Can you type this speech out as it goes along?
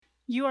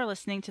You are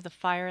listening to the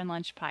Fire and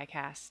Lunch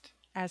podcast.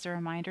 As a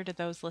reminder to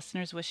those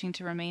listeners wishing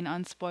to remain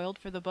unspoiled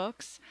for the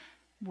books,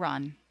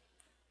 run.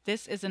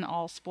 This is an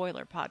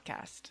all-spoiler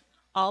podcast.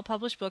 All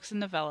published books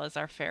and novellas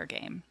are fair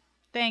game.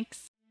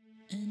 Thanks.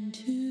 And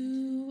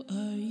who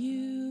are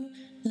you?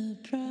 The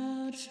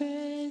proud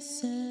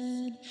phrase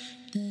said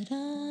that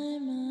I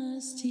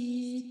must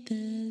eat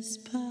this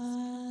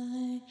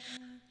pie.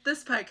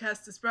 This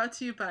podcast is brought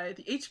to you by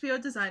the HBO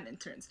design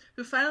interns,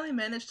 who finally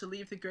managed to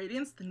leave the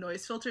gradients, the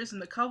noise filters,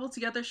 and the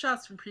cobbled-together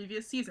shots from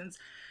previous seasons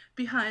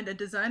behind and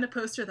design a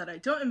poster that I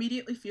don't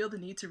immediately feel the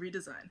need to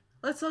redesign.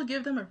 Let's all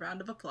give them a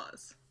round of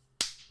applause.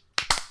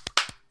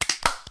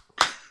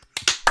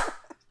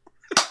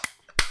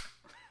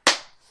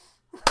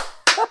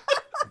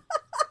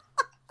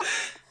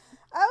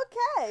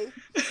 Okay.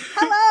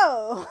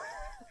 Hello.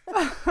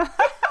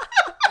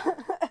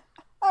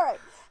 All right.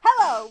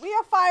 Hello. We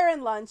are Fire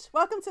and Lunch.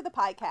 Welcome to the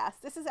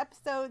podcast. This is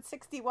episode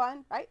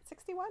 61, right?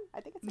 61?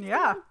 I think it's 61.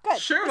 Yeah. Good.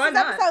 Sure, this why is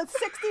not? episode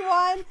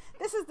 61.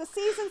 This is the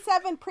season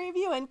 7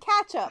 preview and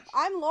catch up.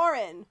 I'm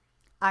Lauren.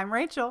 I'm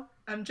Rachel.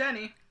 I'm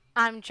Jenny.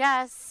 I'm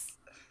Jess.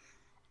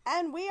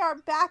 And we are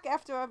back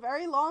after a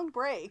very long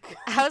break.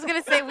 I was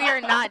going to say we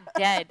are not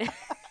dead.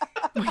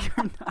 We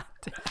are not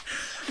dead.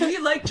 We,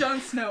 like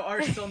Jon Snow,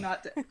 are still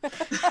not dead.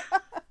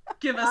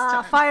 Give us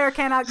time. Fire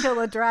cannot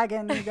kill a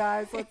dragon, you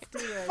guys. Let's do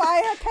this.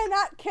 Fire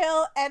cannot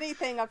kill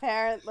anything,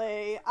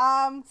 apparently.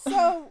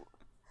 So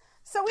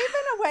we've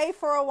been away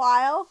for a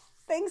while.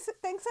 Things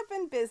have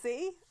been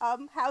busy.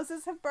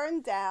 Houses have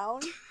burned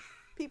down.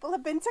 People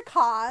have been to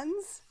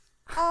cons.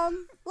 Life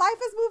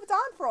has moved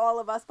on for all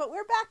of us, but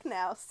we're back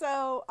now.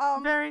 So A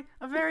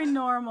very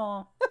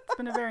normal. It's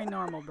been a very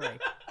normal break.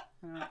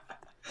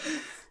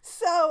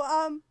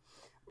 So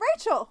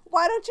Rachel,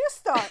 why don't you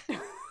start?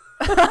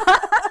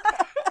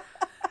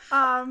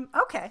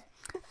 Okay.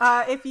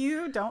 If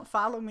you don't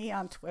follow me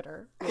on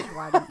Twitter, which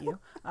why don't you?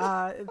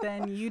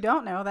 Then you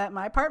don't know that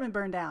my apartment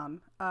burned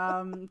down.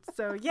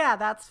 So yeah,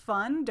 that's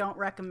fun. Don't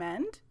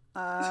recommend.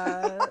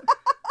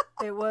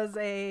 It was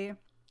a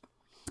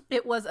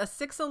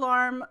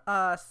 6-alarm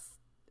a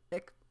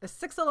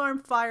 6-alarm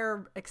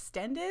fire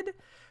extended,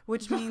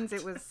 which means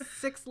it was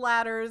 6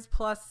 ladders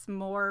plus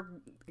more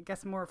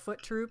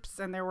foot troops,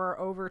 and there were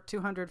over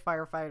 200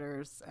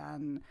 firefighters,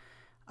 and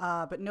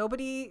but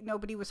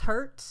nobody was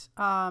hurt.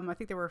 I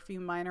think there were a few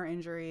minor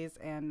injuries,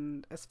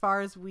 and as far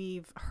as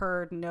we've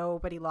heard,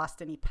 nobody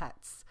lost any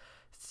pets.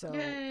 So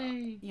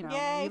Yay.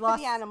 Yay we for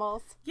lost the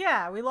animals.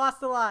 Yeah, we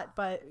lost a lot,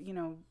 but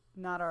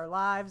not our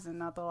lives and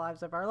not the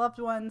lives of our loved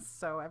ones,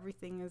 so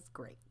everything is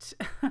great.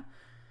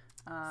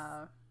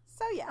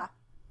 So yeah.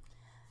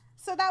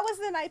 So that was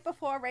the night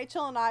before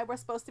Rachel and I were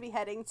supposed to be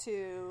heading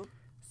to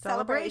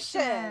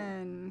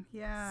Celebration.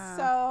 Yeah.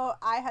 So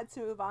I had to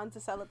move on to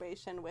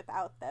Celebration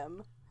without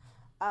them.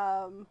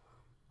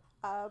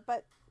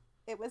 But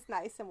it was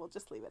nice, and we'll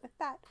just leave it at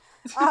that.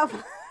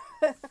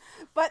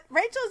 But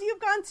Rachel, you've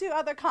gone to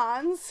other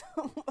cons,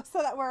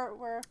 so that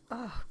we're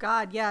Oh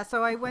God, yeah.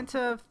 So I went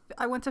to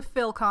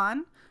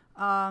PhilCon.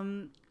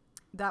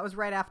 That was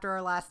right after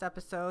our last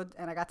episode,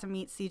 and I got to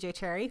meet CJ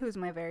Cherry, who's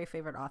my very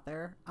favorite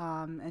author.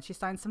 And she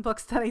signed some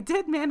books that I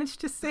did manage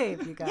to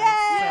save, you guys.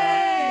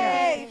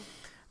 Yay!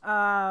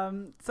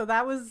 So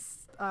that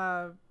was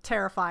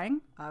terrifying.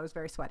 I was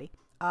very sweaty.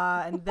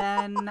 And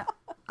then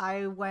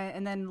I went,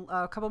 and then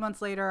a couple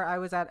months later, I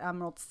was at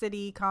Emerald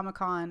City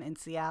Comic-Con in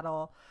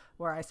Seattle,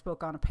 where I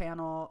spoke on a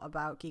panel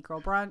about Geek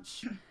Girl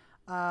Brunch.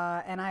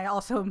 And I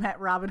also met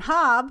Robin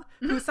Hobb,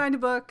 who signed a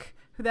book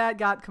that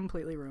got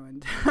completely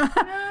ruined.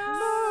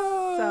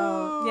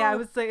 So yeah,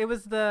 it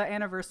was the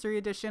anniversary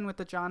edition with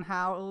the John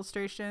Howe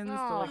illustrations,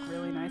 the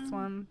really nice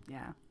one.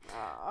 Yeah.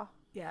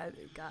 Yeah,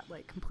 it got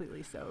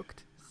completely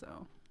soaked.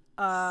 So,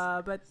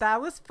 but that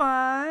was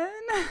fun.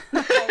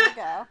 There you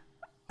go.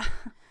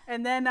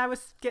 And then I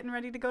was getting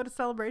ready to go to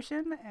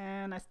Celebration,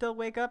 and I still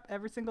wake up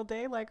every single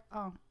day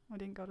oh, I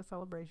didn't go to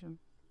Celebration.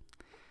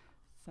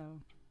 So.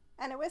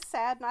 And it was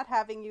sad not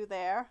having you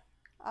there.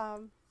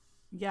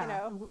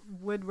 Yeah,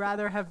 would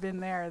rather have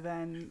been there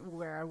than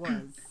where I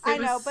was. I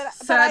know, but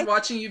sad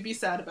watching you be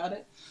sad about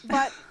it.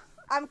 But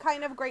I'm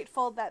kind of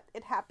grateful that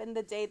it happened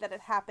the day that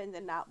it happened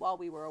and not while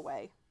we were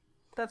away.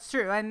 That's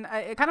true, and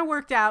it kind of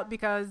worked out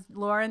because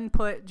Lauren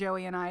put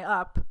Joey and I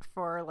up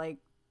for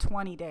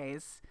 20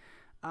 days.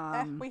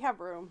 We have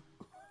room.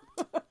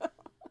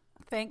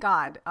 Thank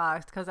God,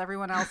 because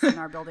everyone else in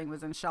our building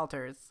was in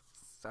shelters.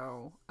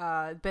 So,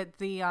 but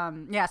so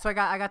I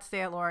got to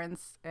stay at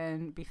Lauren's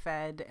and be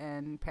fed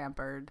and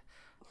pampered.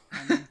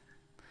 And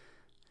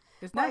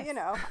it's nice.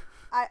 Well,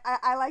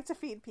 I like to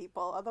feed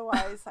people.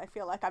 Otherwise, I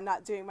feel like I'm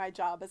not doing my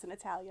job as an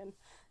Italian.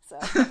 So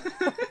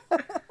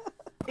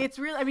it's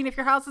really, if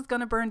your house is going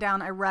to burn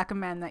down, I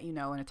recommend that you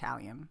know an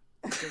Italian.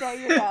 There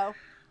you go.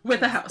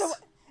 With a house.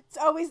 It's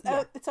always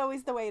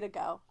the way to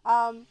go.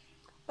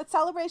 But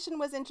Celebration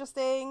was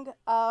interesting.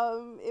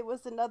 It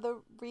was another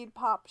Reed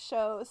Pop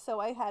show, so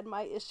I had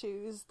my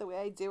issues the way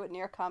I do at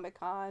near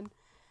Comic-Con.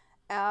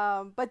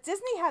 But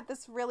Disney had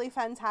this really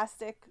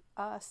fantastic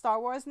Star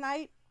Wars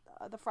night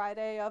the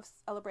Friday of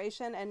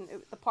Celebration, and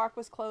the park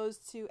was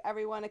closed to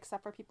everyone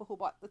except for people who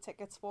bought the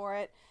tickets for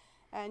it.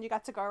 And you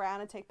got to go around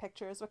and take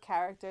pictures with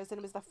characters, and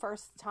it was the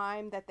first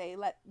time that they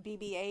let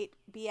BB-8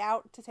 be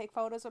out to take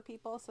photos with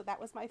people, so that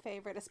was my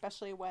favorite,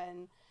 especially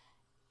when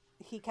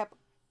he kept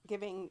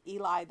giving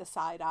Eli the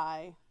side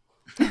eye.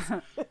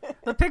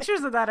 The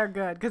pictures of that are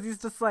good because he's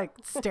just like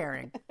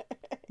staring.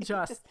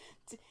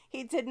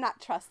 He did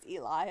not trust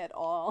Eli at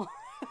all.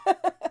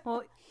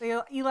 Well,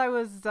 Eli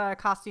was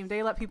costumed.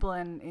 They let people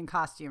in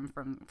costume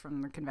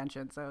from the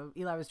convention, so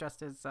Eli was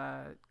dressed as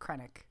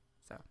Krennic.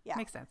 So Yeah.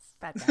 makes sense.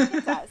 Bad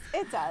guy.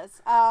 It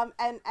does.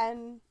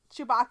 And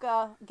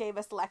Chewbacca gave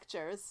us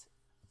lectures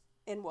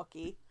in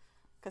Wookiee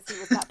because he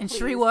was not And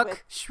pleased Shriwook.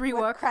 with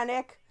Shriwook.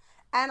 Krennic.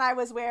 And I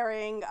was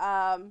wearing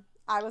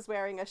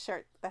a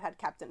shirt that had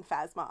Captain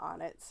Phasma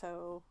on it,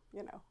 so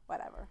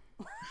whatever.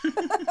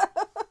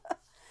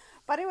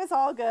 But it was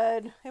all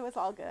good.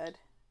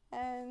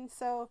 And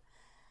so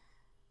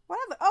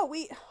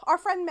our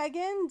friend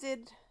Megan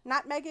did.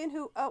 Not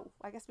Megan,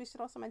 I guess we should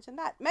also mention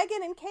that.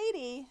 Megan and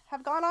Katie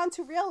have gone on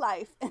to real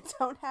life and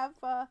don't have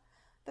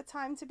the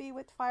time to be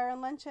with Fire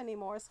and Lunch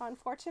anymore. So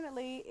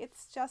unfortunately,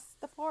 it's just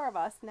the four of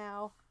us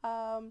now.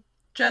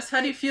 Jess,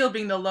 how do you feel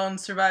being the lone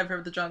survivor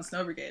of the Jon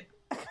Snow Brigade?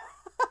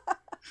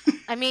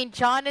 I mean,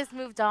 John has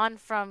moved on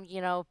from,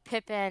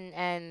 Pippin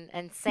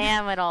and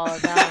Sam and all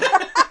of them.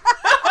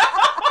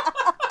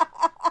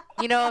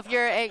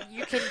 If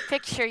you can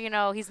picture,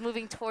 he's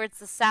moving towards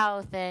the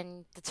south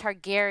and the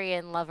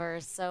Targaryen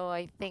lovers. So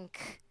I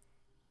think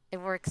it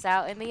works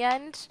out in the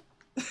end.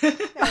 There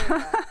you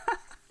go.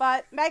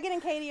 But Megan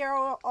and Katie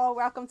are all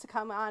welcome to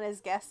come on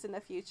as guests in the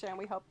future, and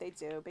we hope they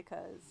do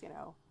because,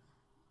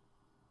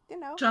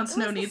 Jon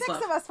Snow it was needs the six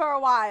love. of us for a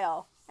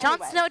while. Jon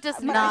Anyway, Snow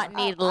does not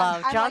need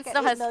love. I'm Jon like Snow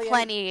at has 8 million.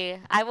 plenty.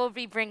 I will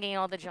be bringing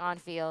all the Jon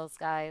feels,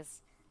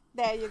 guys.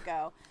 There you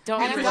go.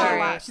 Don't And you I'm Got it worry.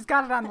 locked. She's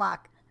got it on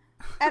lock.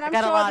 And I'm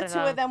got a sure lot the of two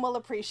them. of them will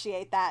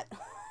appreciate that.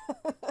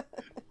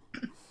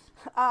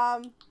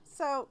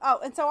 So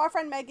our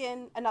friend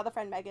Megan, another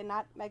friend Megan,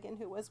 not Megan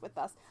who was with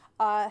us,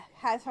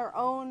 has her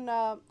own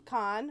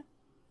con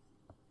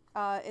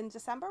in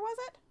December, was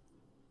it?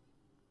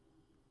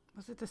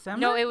 Was it December?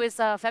 No, it was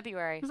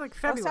February. It was like Oh,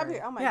 February.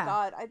 February. Oh my Yeah.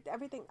 God.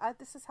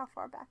 This is how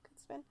far back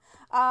it's been.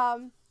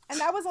 And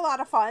that was a lot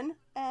of fun,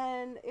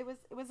 and it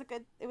was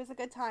a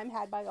good time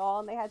had by all,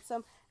 and they had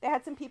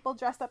some people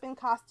dressed up in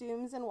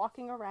costumes and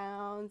walking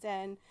around,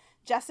 and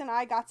Jess and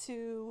I got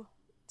to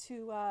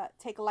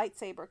take a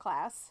lightsaber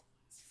class.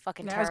 It's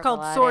fucking Yeah, it terrible. was called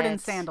at Sword it. and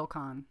Sandal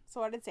Con.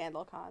 Sword and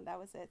Sandal Con, that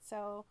was it.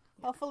 So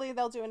hopefully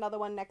they'll do another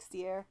one next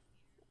year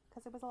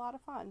because it was a lot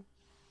of fun.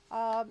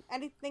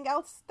 Anything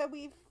else that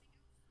we've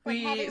been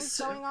having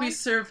going on? We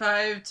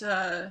survived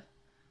the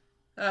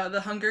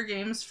Hunger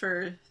Games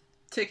for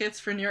tickets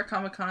for New York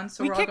Comic Con,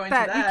 so we're all going to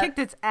that. We kicked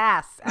its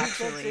ass, We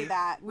actually. did do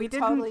that. We We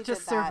didn't totally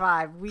just did that.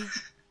 survive.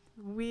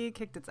 We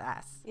kicked its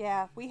ass.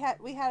 Yeah, we had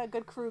a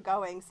good crew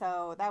going,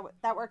 so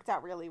that worked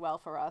out really well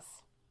for us.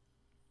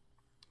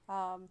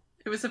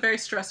 It was a very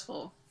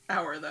stressful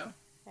hour, though.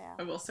 Yeah.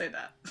 I will say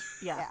that.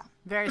 Yeah.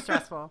 Very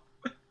stressful.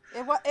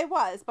 It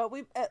was, but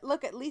we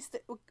look, at least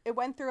it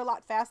went through a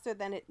lot faster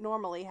than it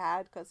normally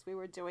had because we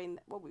were doing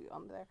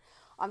on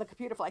the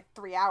computer for like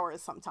 3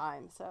 hours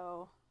sometimes.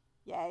 So,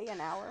 yay, an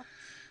hour.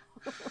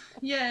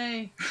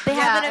 Yay! They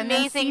have Yeah, an and then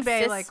amazing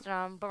eBay,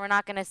 system, but we're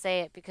not going to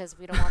say it because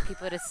we don't want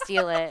people to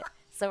steal it.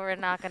 So we're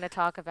not going to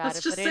talk about Let's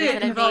it. just But say it is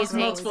it an involves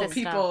amazing multiple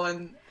system. people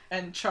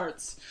and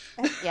charts.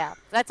 Yeah,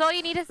 that's all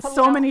you need to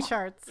So many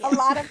charts. A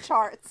lot of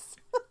charts.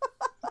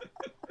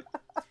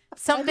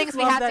 Some I things just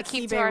we love have to that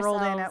keep to eBay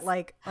ourselves. rolled in at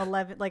like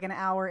 11, like an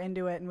hour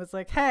into it, and was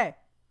like, "Hey,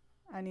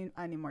 I need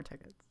more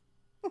tickets."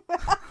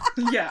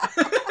 Yeah.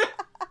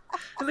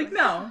 I'm like,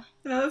 no,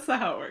 that's not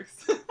how it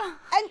works.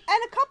 And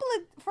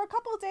for a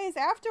couple of days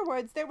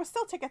afterwards, there were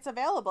still tickets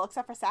available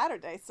except for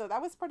Saturday. So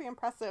that was pretty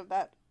impressive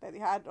that they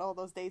had all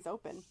those days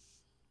open.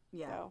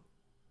 Yeah, So,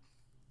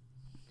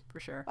 for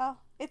sure. well,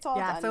 it's all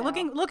Yeah, done so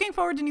now. looking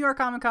forward to New York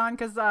Comic Con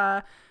because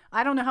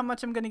I don't know how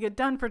much I'm gonna get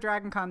done for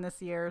Dragon Con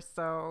this year,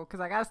 so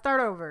because I gotta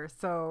start over.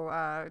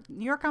 So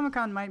New York Comic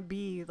Con might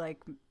be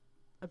like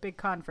a big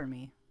con for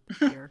me this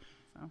year.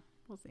 So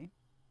we'll see.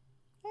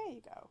 There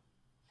you go.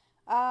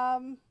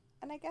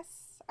 And I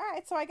guess, all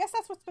right, so I guess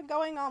that's what's been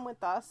going on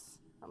with us.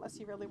 Unless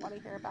you really want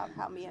to hear about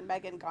how me and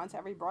Megan gone to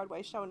every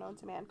Broadway show known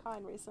to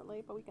mankind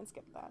recently, but we can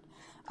skip that.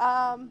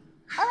 All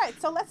right,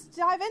 so let's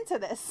dive into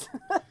this.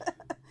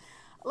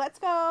 Let's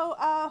go.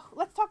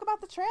 Let's talk about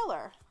the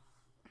trailer.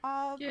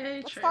 Yay,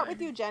 let's start trailer. with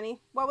you,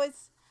 Jenny. What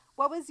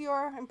was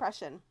your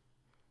impression?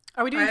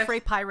 Are we doing I've- Frey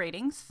Pie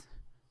ratings?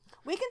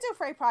 We can do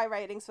Frey Pie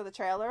ratings for the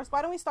trailers.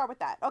 Why don't we start with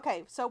that?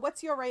 Okay, so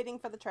what's your rating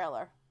for the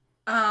trailer?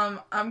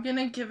 I'm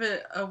gonna give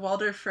it a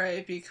Walder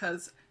Frey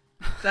because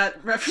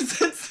that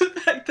represents the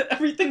fact that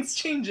everything's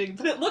changing,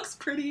 but it looks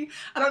pretty.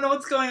 I don't know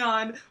what's going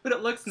on, but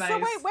it looks nice. So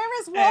wait,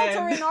 where is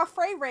Walter And- in our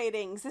Frey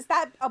ratings? Is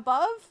that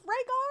above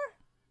Rhaegar?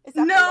 Is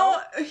that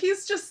No, below?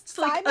 he's just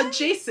like Simon?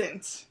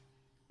 adjacent.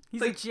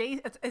 He's Like-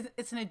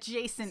 it's an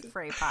adjacent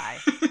Frey pie.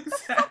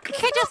 Exactly. You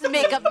can't just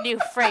make up new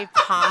Frey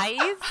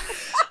pies.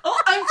 Oh,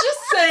 I'm just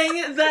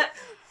saying that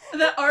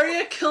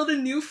Arya killed a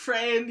new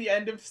Frey in the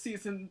end of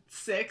season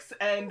 6,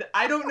 and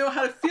I don't know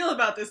how to feel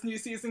about this new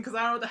season because I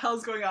don't know what the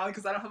hell's going on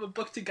because I don't have a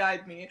book to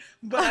guide me.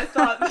 But I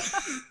thought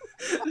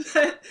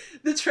that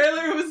the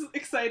trailer was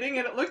exciting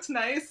and it looked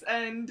nice,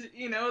 and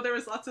you know there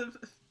was lots of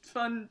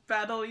fun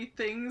battle-y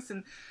things,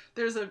 and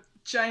there's a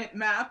giant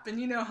map, and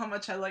you know how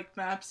much I like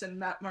maps and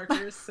map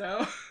markers,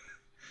 so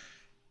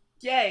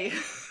yay.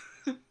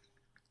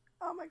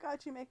 Oh my god,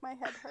 you make my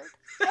head hurt.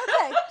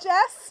 Okay,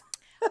 Jess.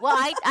 Well,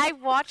 I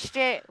watched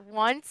it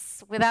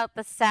once without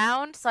the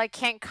sound, so I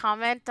can't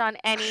comment on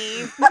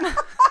anything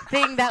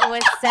that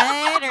was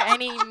said or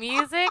any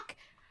music.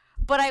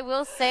 But I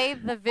will say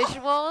the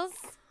visuals,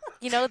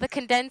 you know, the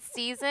condensed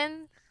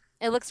season,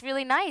 it looks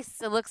really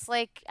nice. It looks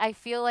like, I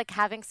feel like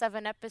having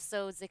 7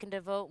 episodes, they can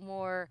devote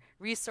more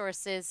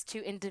resources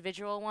to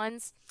individual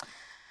ones.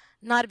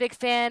 Not a big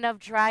fan of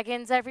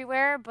dragons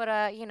everywhere,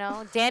 but, you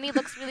know, Dany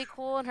looks really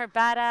cool in her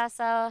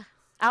badass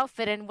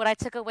outfit. And what I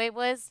took away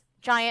was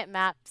giant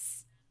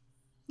maps.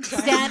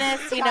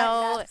 Stannis, you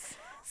know,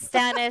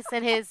 Stannis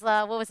and his,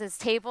 what was his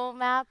table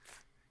map?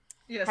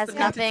 Yes, Has the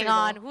nothing painted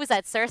on, table. who was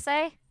that,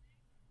 Cersei?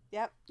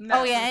 Yep. No.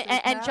 Oh, yeah,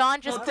 and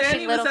Jon just Well,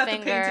 pushing Dany was at the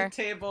Littlefinger. painted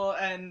table,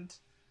 and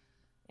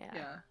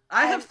Yeah.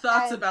 I have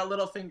thoughts and- about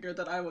Littlefinger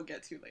that I will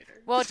get to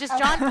later. Well, just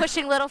Jon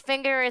pushing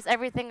Littlefinger is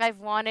everything I've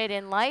wanted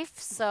in life.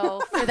 So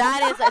for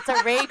that, it's a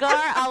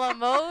Rhaegar a la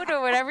mode or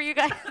whatever you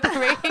guys the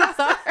ratings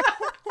are.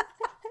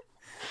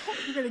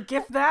 You're gonna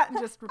gift that and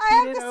just have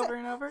repeat it to say- over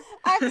and over.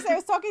 I have to say, I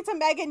was talking to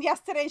Megan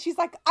yesterday, and she's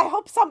like, "I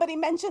hope somebody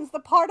mentions the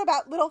part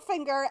about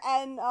Littlefinger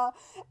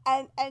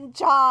and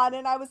John."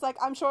 And I was like,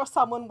 "I'm sure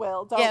someone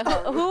will." Don't Yeah,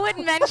 worry. who would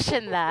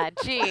mention that?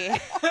 Gee.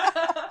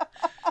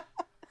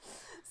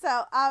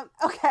 So,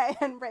 okay,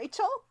 and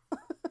Rachel.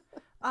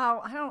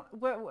 Oh, I don't.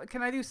 What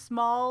can I do?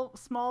 Small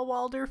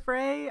Walder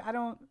Frey. I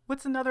don't.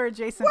 What's another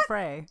adjacent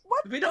Frey?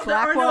 We don't there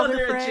are no Blackwalder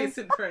other Frey?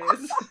 adjacent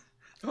phrase.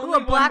 Ooh, a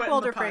Black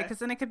Walder Frey, because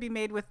then it could be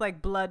made with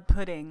like blood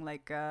pudding,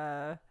 like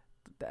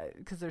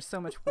because there's so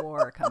much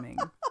war coming.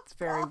 It's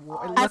very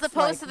war. It As looks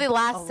opposed to like the a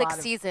last lot 6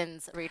 of-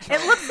 seasons, Rachel.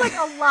 It looks like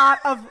a lot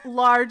of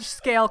large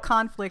scale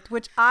conflict,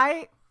 which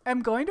I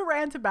am going to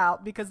rant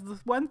about because the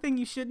one thing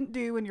you shouldn't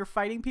do when you're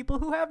fighting people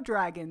who have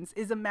dragons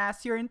is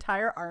amass your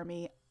entire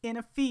army in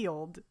a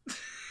field.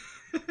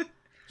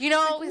 You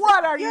know,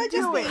 What are You're you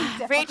just doing? being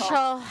difficult.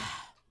 Rachel,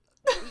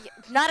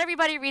 not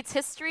everybody reads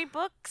history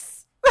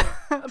books.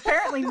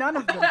 Apparently, none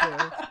of them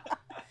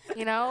do.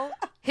 You know,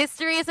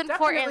 history is Definitely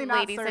important, not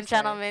ladies and Cersei.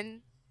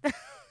 gentlemen.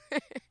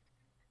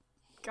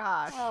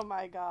 Gosh. Oh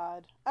my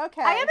god.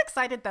 Okay. I am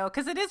excited though,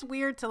 because it is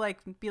weird to like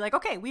be like,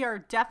 okay, we are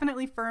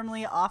definitely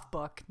firmly off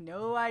book,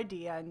 no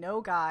idea,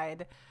 no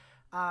guide.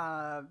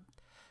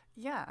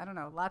 Yeah, I don't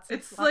know, lots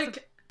of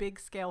big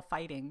scale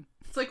fighting.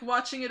 It's like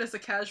watching it as a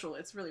casual.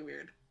 It's really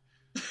weird.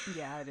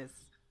 Yeah, it is.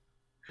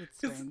 It's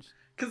strange.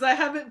 Because I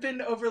haven't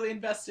been overly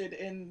invested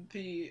in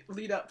the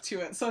lead up to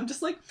it. So I'm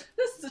just like,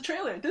 this is a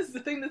trailer. This is the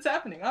thing that's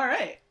happening. All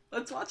right,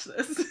 let's watch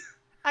this.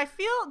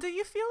 Do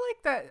you feel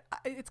like that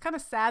it's kind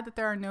of sad that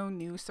there are no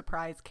new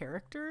surprise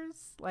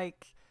characters?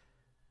 Like,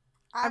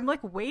 I'm like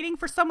waiting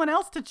for someone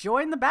else to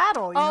join the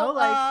battle, you know?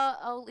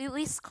 Like, at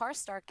least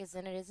Karstark is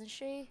in it, isn't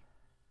she?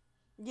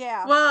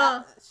 Yeah.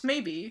 Well,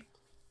 maybe.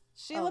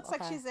 she Oh, looks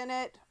like okay. she's in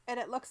it, and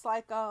it looks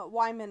like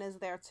Wyman is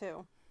there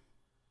too.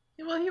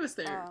 Yeah, well, he was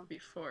there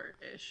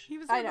before-ish. he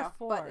was there I know,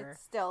 before. but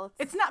it's still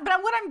It's not,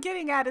 but what I'm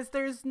getting at is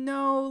there's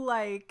no,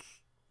 like,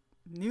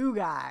 new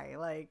guy.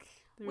 Like,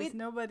 there's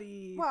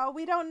nobody. Well,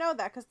 we don't know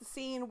that because the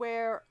scene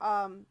where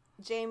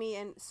Jaime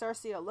and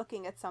Cersei are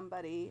looking at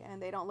somebody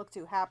and they don't look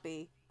too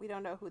happy, we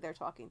don't know who they're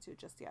talking to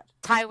just yet.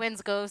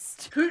 Tywin's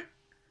ghost. Who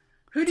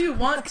do you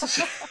want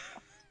to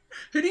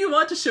who do you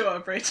want to show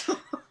up, Rachel?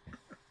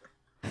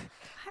 I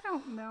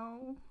don't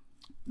know.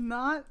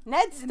 Not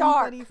Ned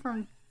Stark. anybody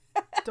from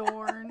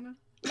Dorne.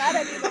 Not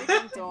anybody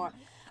from Dorne.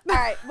 All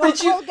right, we'll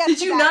get Did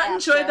to you that not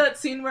enjoy after. that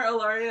scene where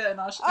Ilaria and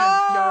Yara?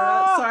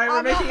 Oh, Sorry, we're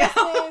I'm not making out.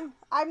 listening.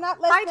 I'm not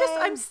listening.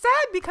 I'm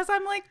sad because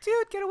I'm like,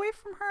 dude, get away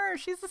from her.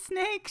 She's a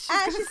snake. She's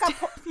And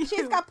gonna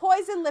she's got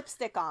poison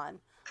lipstick on.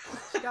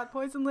 She got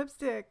poison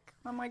lipstick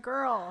on my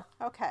girl.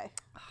 Okay.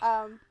 So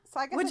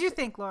I guess What'd you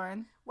think,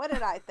 Lauren? What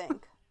did I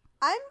think?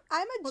 I'm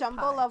a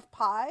jumble pie? of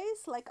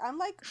pies. Like I'm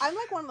like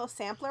one of those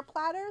sampler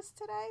platters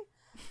today.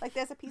 Like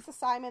there's a piece of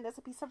Simon, there's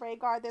a piece of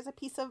Rhaegar, there's a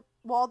piece of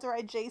Walder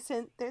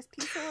adjacent, there's a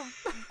piece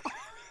of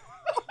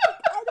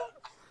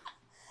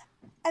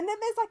and then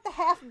there's like the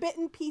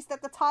half-bitten piece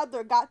that the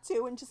toddler got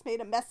to and just made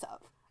a mess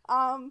of.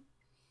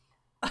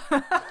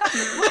 What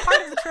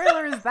part of the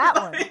trailer is that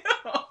one? I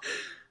know.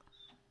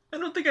 I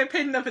don't think I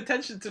paid enough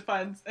attention to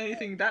find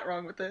anything that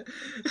wrong with it.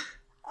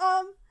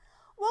 Well,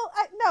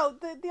 no,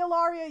 the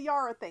Ilaria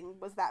Yara thing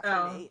was that for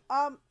Oh. me.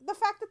 The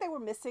fact that they were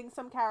missing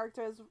some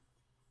characters.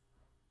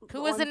 Who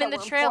the wasn't ones in the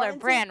that were trailer?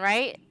 important to- Bran,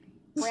 right?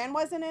 Bran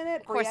wasn't in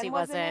it. Of course Brienne he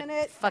wasn't in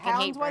wasn't. it. Fucking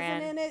hate Hounds wasn't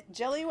Bran. in it.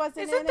 Jilly wasn't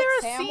in Isn't it. there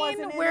a Sam wasn't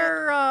in scene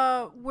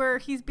it. where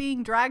he's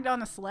being dragged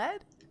on a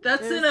sled?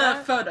 That's Is in that-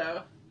 a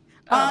photo.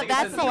 I don't think it's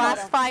That's in the the last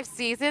photo. 5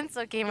 seasons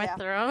of Game Yeah. of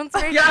Thrones.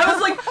 Right Yeah,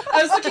 now.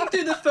 I was looking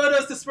through the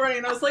photos this morning,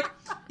 and I was like,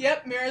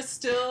 "Yep, Mira's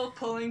still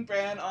pulling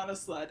Bran on a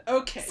sled."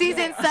 Okay.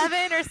 Season yeah.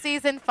 7 or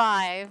season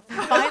 5?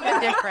 Find the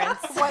difference.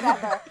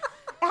 Whatever.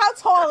 How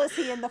tall is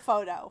he in the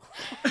photo?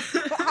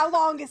 How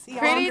long is he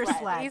Pretty, on the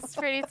sled. he's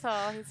pretty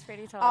tall. He's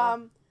pretty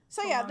tall.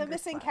 So The yeah, the longer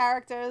missing sled.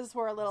 characters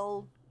were a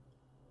little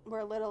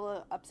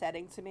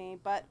upsetting to me,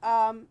 but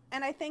and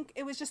I think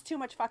it was just too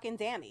much fucking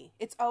Dany.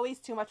 It's always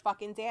too much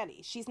fucking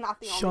Dany. She's not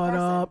the only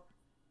person.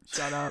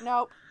 Shut up.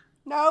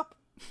 Nope.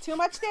 Too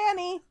much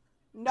Dany.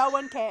 No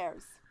one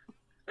cares.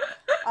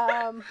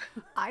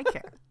 I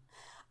care.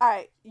 All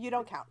right, you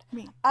don't count.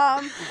 Me.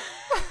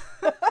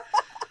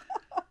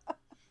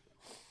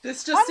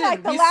 This just Unlike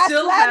in, the we last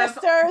still have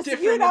Lannisters,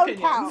 different you don't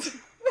opinions.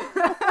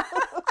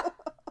 count.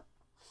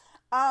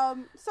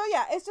 So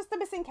yeah, it's just the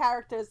missing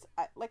characters.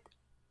 Like,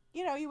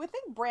 you know, you would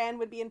think Bran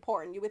would be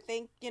important. You would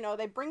think, you know,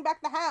 they bring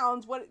back the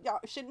Hounds. What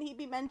shouldn't he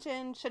be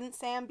mentioned? Shouldn't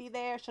Sam be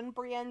there? Shouldn't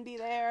Brienne be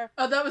there?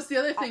 Oh, that was the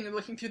other thing.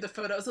 Looking through the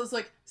photos, I was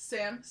like,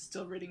 "Sam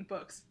still reading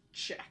books?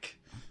 Check."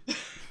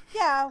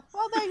 Yeah,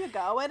 well, there you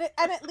go. And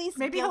at least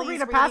Maybe he'll Gilly's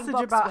read a reading passage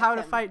books about with how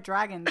to him. fight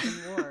dragons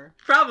in war.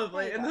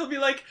 Probably, There you and go. he'll be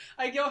like,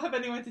 "I don't have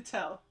anyone to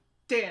tell."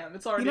 Damn,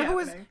 it's already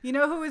happening. You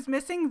know who was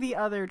missing? The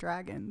other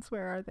dragons.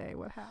 Where are they?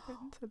 What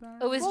happened to them?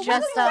 It was Well,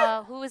 just,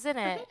 what is who was in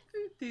it?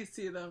 Do you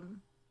see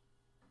them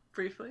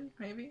briefly?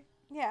 Maybe.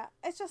 Yeah,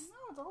 it's just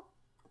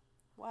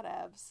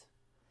whatevs.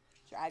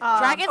 Dragons.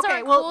 Dragons okay,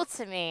 aren't well- cool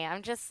to me.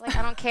 I'm just like,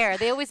 I don't care.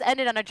 They always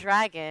ended on a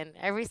dragon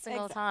every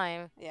single Exactly.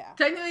 time. Yeah.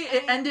 Technically,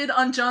 it ended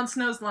on Jon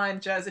Snow's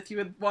line, Jazz. If you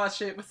would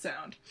watch it with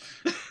sound,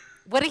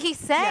 What did he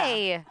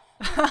say?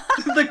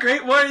 the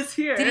Great War is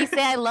here. Did he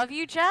say, I love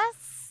you,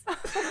 Jess?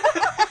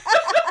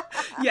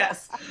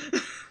 Yes.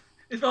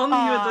 If only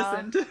you Aw.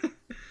 had listened.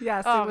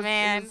 Yes, Oh, it was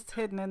man.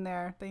 hidden in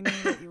there. They knew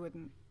that you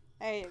wouldn't.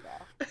 There you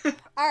go.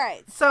 All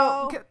right.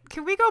 So, So,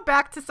 can we go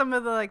back to some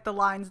of the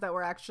lines that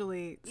were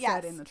actually Yes.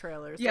 said in the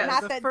trailers? Yes.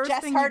 not the that first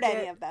Jess thing you heard get-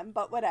 any of them,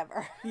 but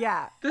whatever.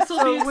 Yeah. This will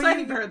So be when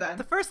exciting you- for her then.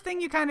 The first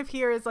thing you kind of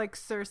hear is like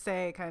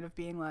Cersei kind of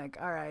being like,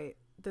 "All right,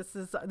 this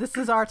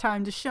is our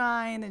time to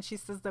shine," and she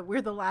says that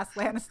we're the last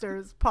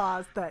Lannisters.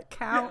 Pause. That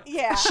count.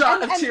 Yeah. A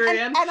shot of and,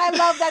 Tyrion. And I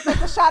love that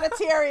there's a shot of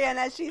Tyrion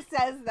as she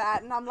says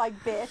that, and I'm like,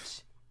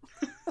 bitch.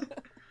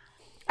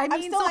 I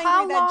mean, still so angry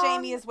how that long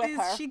Jaime is with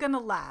her. she gonna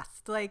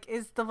last? Like,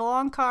 is the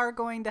Valonqar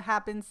going to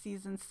happen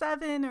season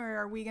 7, or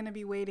are we gonna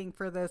be waiting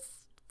for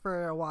this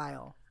for a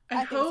while? I I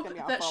think it's hope gonna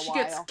be on that for a she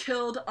gets while.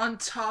 killed on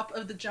top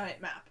of the giant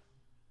map.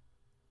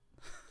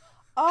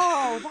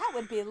 Oh, that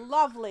would be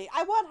lovely.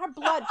 I want her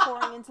blood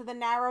pouring into the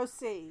narrow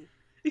sea.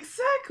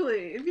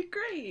 Exactly. It'd be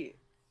great.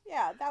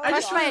 Yeah, that would I be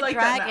just Crushed awesome. by really a like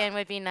that map. dragon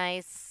would be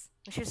nice.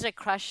 She was like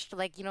crushed,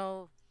 like, you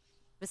know,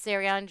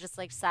 Viserion just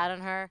like sat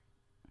on her.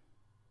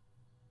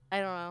 I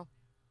don't know.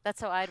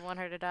 That's how I'd want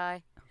her to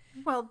die.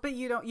 Well, but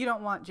you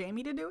don't want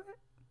Jaime to do it?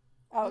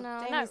 Oh, No,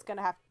 Jaime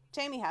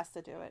has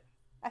to do it.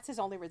 That's his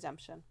only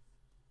redemption.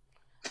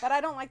 But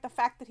I don't like the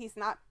fact that he's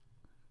not,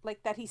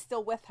 like, that he's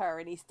still with her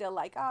and he's still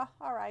like, oh,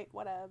 all right,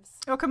 whatevs.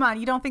 Oh, come on.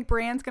 You don't think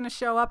Bran's gonna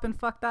show up and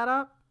fuck that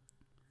up?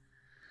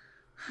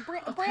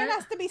 Bran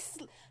has to be,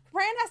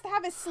 Bran has to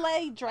have his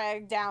sleigh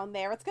dragged down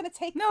there. It's gonna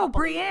take. a No,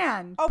 couple of years.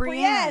 Brienne. Oh,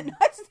 Brienne.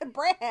 I just said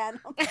Bran.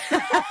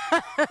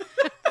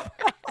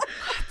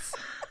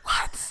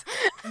 What?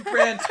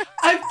 Bran,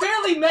 I've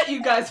barely met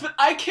you guys, but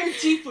I care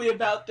deeply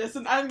about this,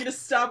 and I'm gonna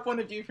stop one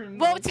of you from.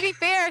 Well, to be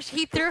fair,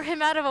 he threw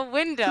him out of a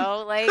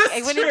window. Like, That's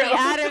it wouldn't be true.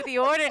 out of the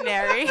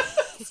ordinary.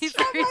 He's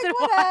the I'm reason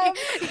like, why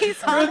whatever.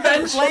 he's on the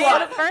Revenge plane in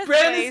plot. the first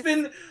Bran place.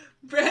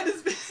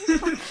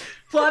 has been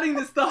plotting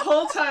this the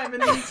whole time,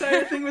 and the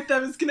entire thing with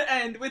them is gonna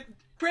end with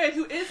Bran,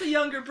 who is a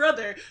younger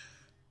brother,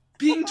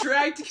 being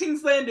dragged to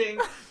King's Landing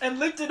and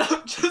lifted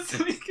up just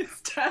so he can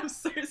stab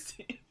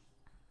Cersei.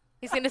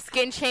 He's gonna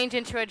skin change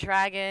into a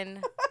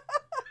dragon.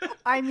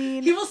 I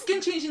mean, He will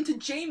skin change into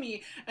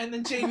Jaime, and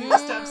then Jaime will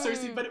stab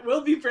Cersei, but it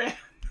will be Bran.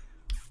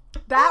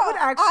 that would Oh,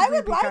 I actually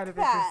would be like kind of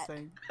that.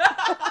 interesting.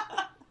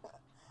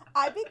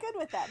 I'd be good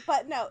with that.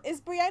 But no,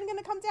 is Brienne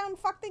gonna come down and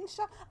fuck things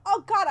up?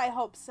 Oh God, I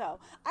hope so.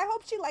 I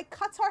hope she like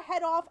cuts her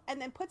head off and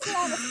then puts it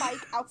on a spike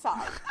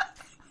outside.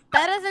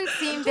 That doesn't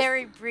seem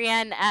very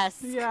Brienne-esque.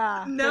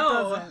 Yeah. No. It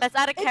doesn't. That's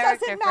out of It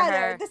character doesn't for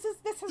matter. her. This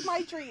is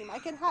my dream. I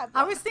can have.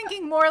 I one. was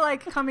thinking more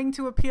like coming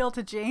to appeal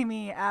to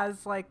Jaime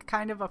as like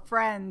kind of a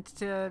friend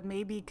to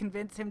maybe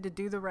convince him to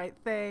do the right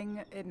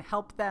thing and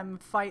help them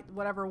fight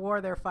whatever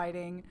war they're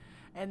fighting.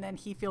 And then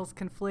he feels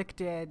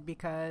conflicted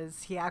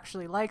because he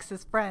actually likes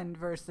his friend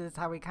versus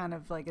how he kind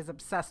of like is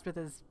obsessed with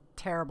his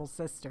terrible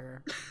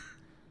sister.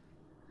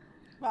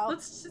 Well,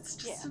 It's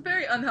just Yeah. a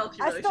very unhealthy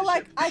I relationship.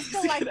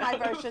 still like my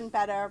version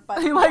better, but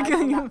I like I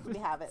will it. not let me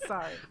have it.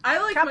 Sorry. I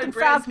like Captain my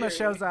Bran Phasma theory.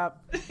 shows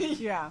up.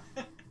 Yeah.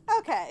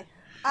 Okay.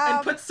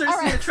 And puts Cersei all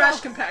in a right, trash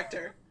so-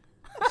 compactor.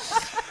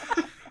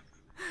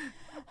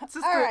 It's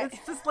just All right.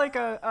 it's just like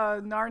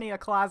a Narnia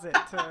closet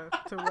to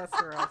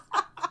Westeros.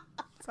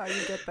 That's how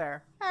you get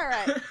there. All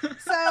right.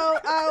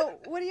 So,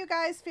 what do you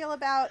guys feel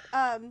about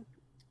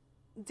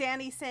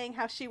Dany saying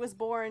how she was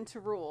born to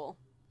rule?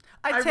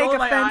 I I take roll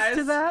my offense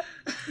to eyes. that.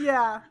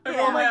 Yeah. I Yeah.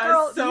 roll my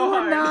Girl, eyes so you were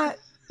hard. not.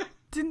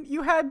 Didn't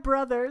you had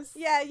brothers?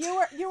 Yeah, you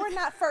were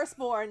not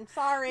firstborn.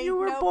 Sorry. You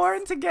were Nope.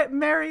 born to get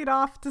married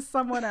off to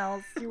someone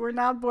else. You were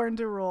not born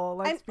to rule.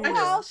 Let's be Well,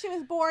 real. she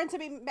was born to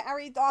be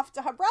married off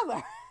to her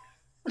brother.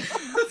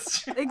 That's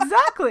true.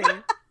 Exactly.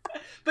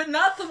 But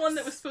not the one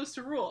that was supposed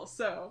to rule,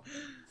 so.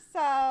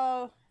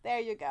 So there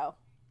you go.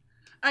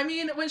 I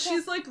mean, when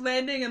she's like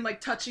landing and like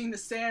touching the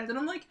sand, and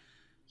I'm like,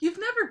 you've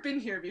never been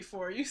here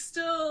before. You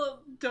still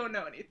don't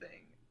know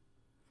anything.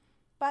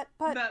 But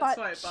That's why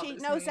but it she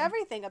bothers knows me.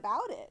 everything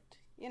about it.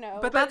 You know.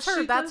 But that's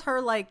her. she That's does-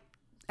 her like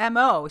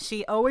MO.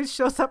 She always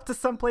shows up to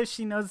someplace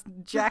she knows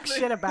jack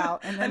shit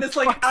about, and then it's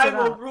like, fucks I it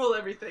will up. rule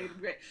everything.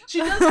 Great. She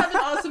does have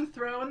an awesome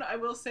throne. I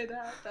will say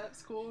that.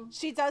 That's cool.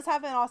 She does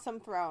have an awesome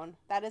throne.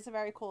 That is a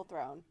very cool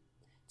throne.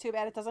 Too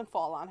bad it doesn't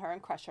fall on her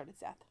and crush her to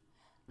death.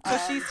 So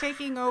she's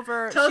taking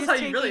over. Tell us she's how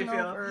you really taking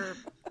feel. over-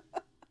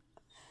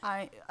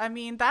 I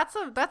mean that's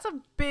a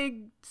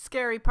big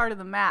scary part of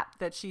the map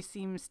that she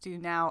seems to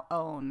now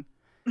own.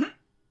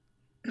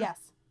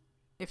 Yes.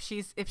 If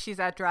she's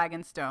at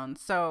Dragonstone.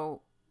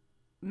 So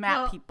map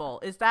Well- people,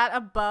 is that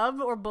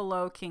above or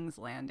below King's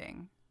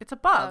Landing? It's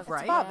above, It's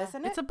right? Above, Yeah.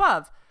 isn't it? It's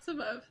above. It's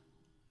above.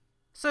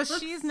 So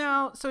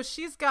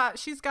she's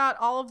got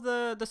all of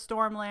the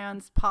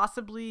Stormlands,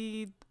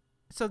 possibly.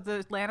 So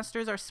the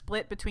Lannisters are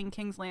split between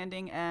King's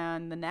Landing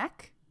and the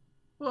Neck.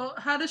 Well,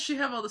 how does she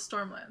have all the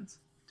Stormlands?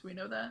 Do we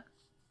know that?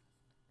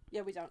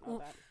 Yeah, we don't know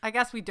that. I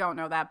guess we don't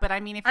know that, but I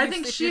mean, if I you're,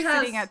 think if she you're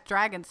sitting has- at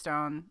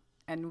Dragonstone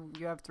and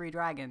you have 3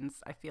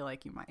 dragons, I feel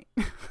like you might.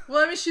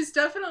 Well, I mean, she's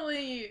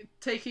definitely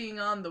taking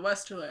on the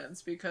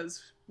Westerlands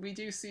because we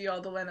do see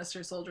all the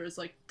Lannister soldiers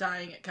like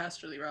dying at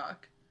Casterly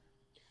Rock.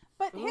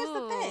 But here's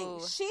the thing.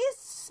 Ooh. She's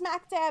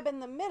smack dab in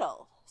the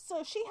middle.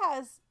 So she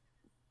has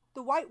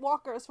the White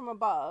Walkers from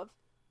above,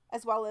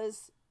 as well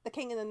as the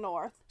King in the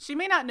North. She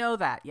may not know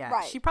that yet.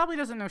 Right. She probably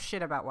doesn't know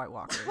shit about White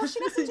Walkers. Well, she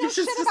doesn't know She's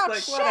shit just about like,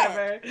 shit.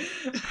 whatever.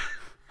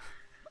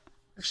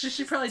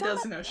 She probably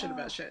does know shit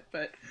about shit,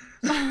 but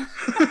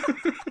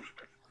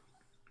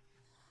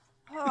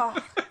Oh,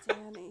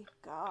 Danny,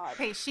 God.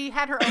 Hey, she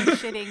had her own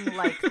shitting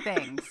like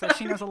thing, so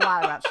she knows a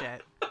lot about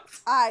shit.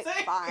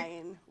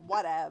 Fine.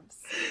 Whatevs.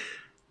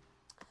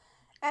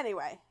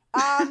 Anyway,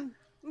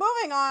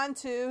 moving on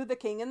to the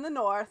King in the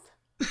North.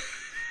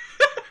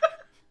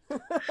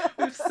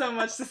 there's so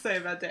much to say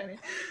about Danny.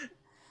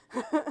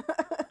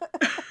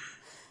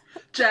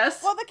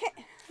 Jess? Well,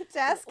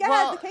 Jess, go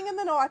Well, ahead. The King in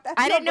the North. That's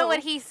I your didn't know boo. what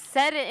he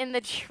said in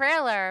the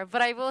trailer,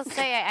 but I will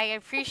say I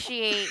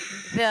appreciate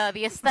the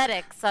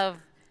aesthetics of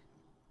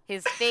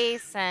his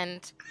face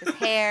and his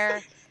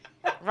hair,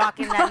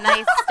 rocking that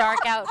nice Stark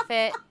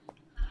outfit.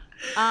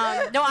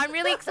 No, I'm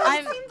really It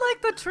I'm seemed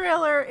like the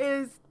trailer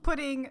is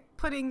putting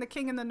the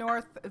King in the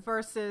North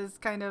versus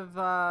kind of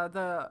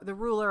the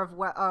ruler of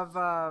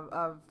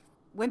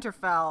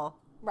Winterfell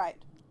Right.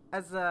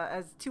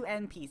 as 2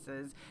 end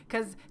pieces,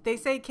 because they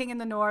say King in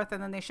the North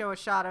and then they show a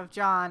shot of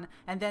Jon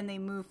and then they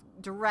move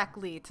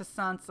directly to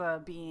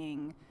Sansa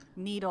being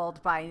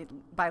needled by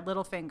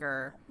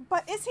Littlefinger.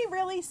 But is he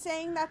really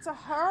saying that to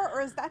her,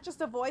 or is that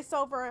just a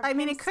voiceover of I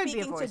mean, him it could be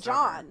a speaking to voiceover.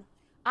 John?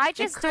 I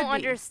just could don't be.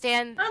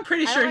 understand. I'm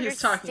pretty I sure don't he's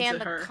talking understand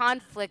to her. the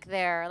conflict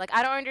there. Like,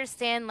 I don't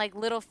understand, like,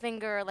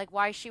 Littlefinger, like,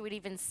 why she would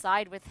even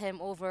side with him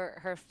over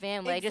her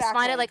family. I just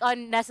find it, Exactly. like,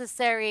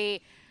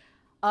 unnecessary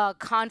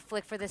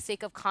conflict for the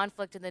sake of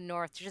conflict in the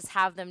North to just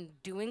have them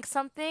doing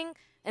something.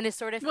 And it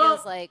sort of Well,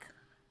 feels like,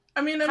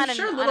 I mean, I'm kinda-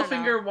 sure I don't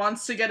Littlefinger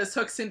wants to get his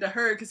hooks into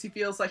her because he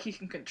feels like he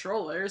can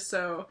control her.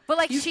 So, But,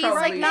 like, he's she's, like,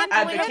 probably not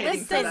going to advocating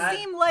This for does that.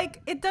 seem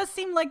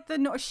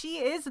like she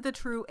is the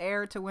true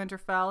heir to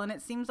Winterfell, and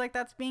it seems like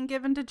that's being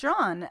given to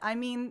Jon. I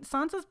mean,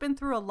 Sansa's been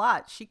through a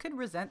lot. She could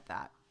resent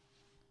that.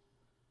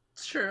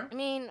 It's true. I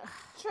mean,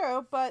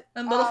 True, but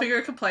And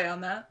Littlefinger could play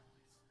on that.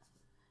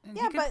 And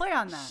yeah, he could but play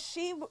on that.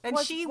 She And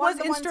was, she one was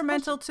of the ones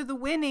instrumental pushing. to the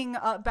winning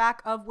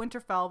back of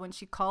Winterfell when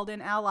she called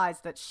in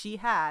allies that she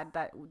had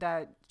that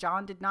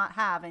Jon did not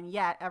have, and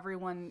yet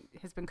everyone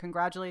has been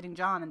congratulating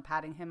Jon and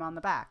patting him on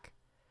the back.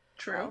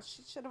 True. Well,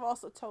 she should have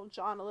also told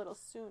John a little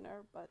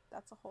sooner, but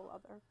that's a whole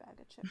other bag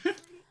of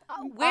chips.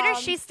 where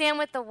does she stand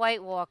with the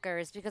White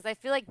Walkers? Because I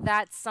feel like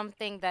that's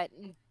something that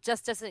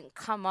just doesn't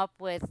come up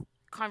with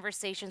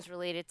conversations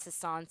related to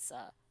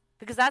Sansa.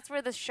 Because that's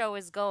where the show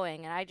is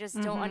going, and I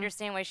just don't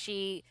understand why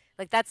she,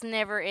 like, that's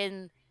never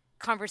in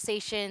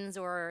conversations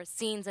or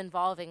scenes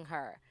involving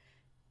her.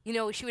 You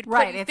know, she would put,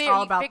 Right, it's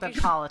all about the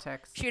figure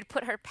politics. she would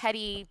put her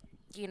petty,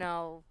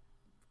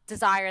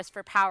 desires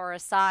for power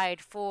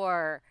aside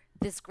for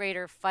this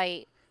greater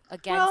fight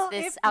against Well,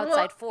 this if- outside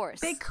well,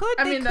 force. They could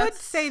I mean,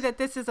 that's- say that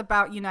this is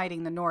about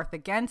uniting the North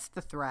against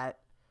the threat.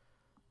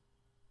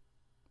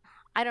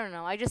 I don't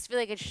know. I just feel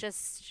like it's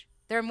just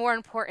there are more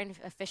important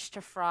fish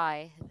to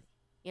fry,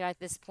 at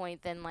this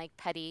point than like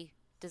petty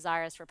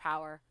desires for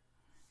power.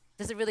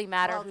 Does it really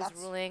matter Well, who's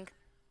that's- ruling?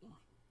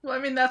 Well, I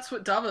mean, that's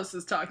what Davos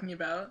is talking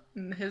about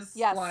in his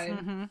Yes. line.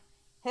 Mm-hmm.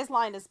 His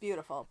line is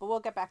beautiful, but we'll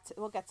get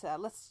to that.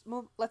 Let's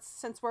move.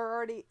 Since we're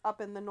already up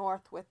in the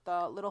north with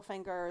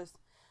Littlefinger's.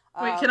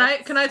 Wait,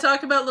 can I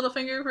talk about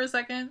Littlefinger for a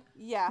second?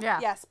 Yeah. Yeah.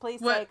 Yes,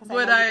 please What- say, because I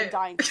would know I- you've been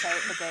dying to say it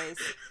for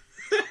days.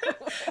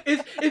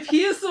 if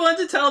he is the one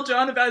to tell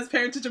John about his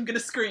parentage, I'm gonna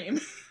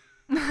scream.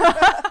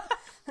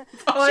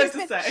 That's all I have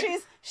to say.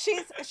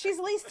 She's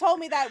at least told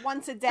me that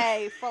once a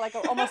day for like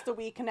almost a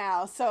week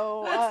now.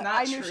 So That's not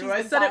I knew true. she's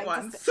I been said it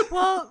dying to once.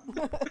 Well,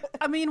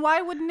 I mean,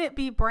 why wouldn't it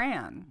be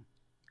Bran?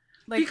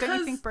 Like, don't you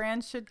Because- think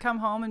Bran should come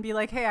home and be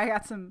like, "Hey, I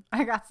got some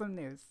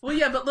news." Well,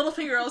 yeah, but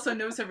Littlefinger also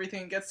knows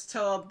everything and gets to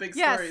tell all the big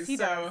Yes, stories. he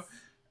so does.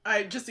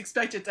 I just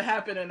expect it to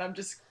happen, and I'm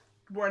just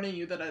warning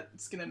you that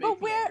it's gonna make But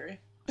me where- angry.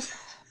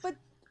 But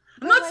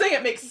I'm not like, saying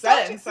it makes don't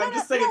you- sense. no, I'm no,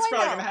 just saying no, it's I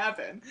probably know. gonna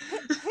happen.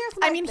 here's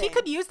my I mean, he thing.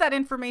 could use that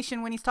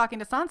information when he's talking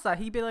to Sansa.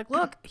 He'd be like,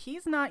 "Look,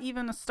 he's not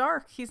even a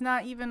Stark. He's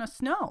not even a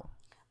Snow."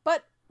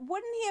 But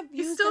wouldn't he have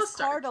He's used still a this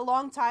card Stark. a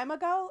long time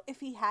ago if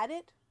he had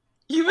it?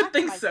 You would That's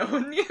think my so, thing.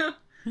 wouldn't you?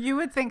 You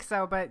would think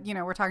so, but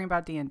we're talking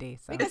about D&D,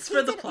 so It's he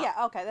for the didn't- plot.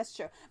 Yeah, okay, that's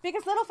true.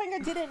 Because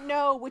Littlefinger didn't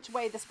know which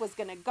way this was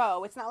gonna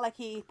go. It's not like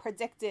he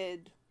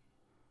predicted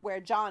where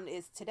John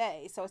is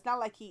today. So it's not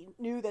like he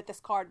knew that this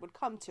card would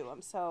come to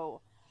him. So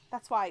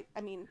that's why,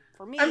 I mean,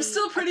 for me, I'm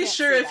still I pretty can't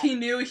sure see if that. he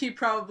knew, he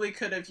probably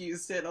could have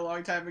used it a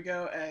long time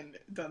ago and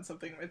done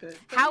something with it.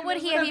 But, How you would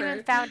know, he have whatever.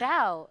 even found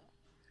out?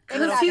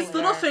 Because he's Littlefinger.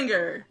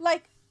 Littlefinger.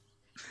 Like,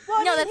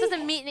 well, No, I that mean,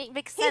 doesn't make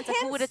he sense. Like, who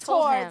hints would have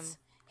told him? towards-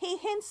 He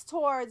hints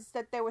towards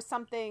that there was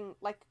something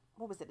like,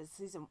 what was it?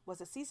 Was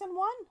it season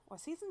 1 or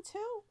season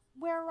 2?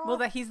 well,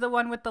 that he's the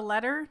one with the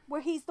letter. Where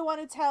he's the one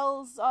who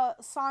tells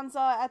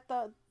Sansa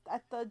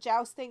at the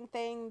jousting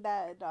thing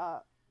that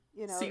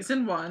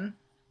Season 1.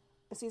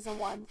 season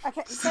 1. I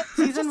can't.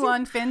 Season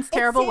 1, Finn's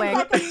terrible way.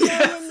 Like a million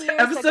Yes, years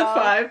episode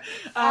ago.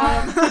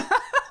 5.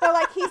 But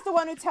like he's the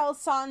one who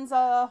tells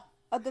Sansa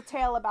the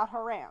tale about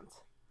her aunt,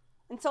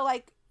 and so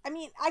like I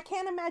mean I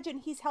can't imagine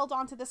he's held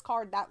on to this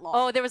card that long.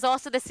 Oh, there was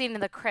also the scene in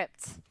the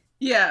crypt.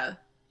 Yeah.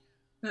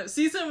 No,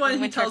 season 1,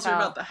 he tells her Winterfell.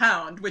 about the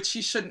Hound, which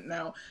she shouldn't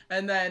know,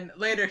 and then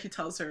later he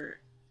tells her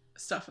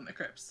stuff in the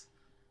crypts,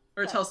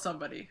 or tells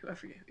somebody who I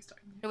forget who he's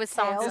talking about. It was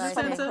Tales Sansa. I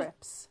from the think. Sansa?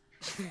 crypts.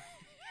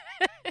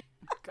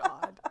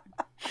 God.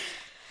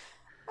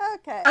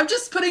 Okay, I'm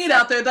just putting it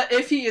out there that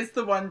if he is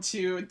the one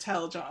to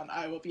tell John,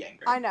 I will be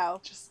angry. I know.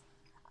 Just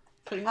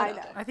putting I that out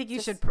know. there. I think you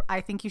Just- should.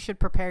 I think you should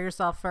prepare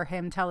yourself for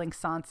him telling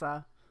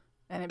Sansa,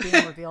 and it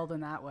being revealed in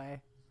that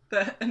way.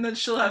 And then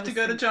she'll have to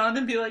go to John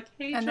and be like,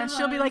 "Hey, And John, then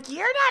she'll be like,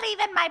 "You're not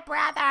even my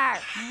brother.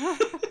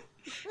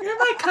 you're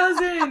my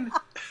cousin."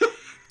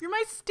 You're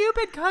my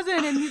stupid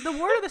cousin, and the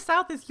war to the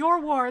south is your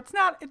war. It's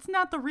not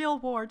the real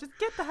war. Just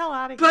get the hell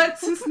out of here." But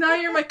since now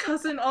you're my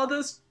cousin, all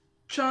those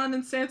John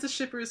and Sansa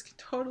shippers can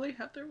totally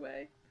have their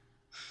way.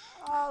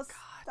 Oh,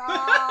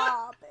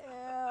 stop!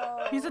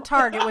 Ew. He's a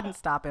target. Wouldn't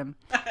stop him.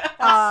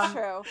 That's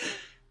true.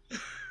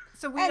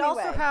 So we also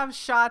Anyway. have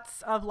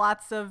shots of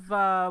lots of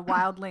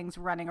wildlings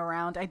running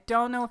around. I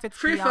don't know if it's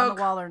Free beyond folk.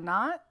 the wall or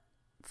not.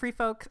 Free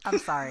folk. I'm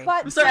sorry.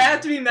 But I'm sorry, I have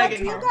to be But Megan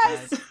do you here.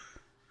 guys?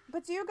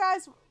 But do you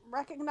guys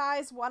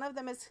recognize one of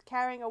them is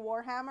carrying a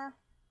warhammer?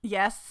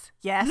 Yes.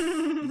 Yes.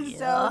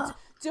 So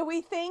do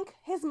we think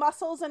his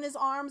muscles and his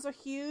arms are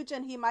huge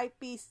and he might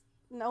be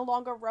no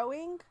longer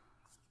rowing?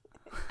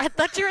 I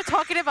thought you were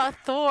talking about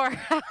Thor.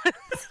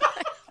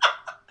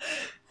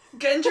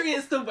 Gendry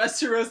is the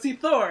Westerosi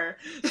Thor.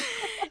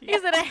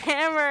 He's in a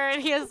hammer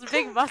and he has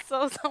big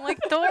muscles. I'm like,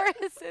 Thor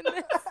is in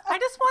this. I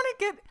just want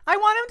to I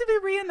want him to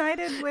be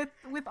reunited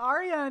with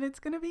Arya, and it's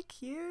gonna be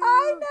cute.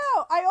 I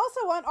know. I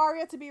also want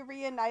Arya to be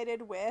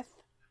reunited with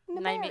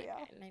Nymeria.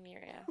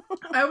 Nymeria.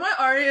 I want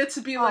Arya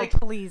to be Oh, like,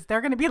 please.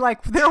 They're going to be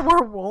like, there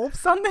were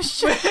wolves on this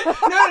ship.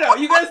 no.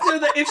 You guys know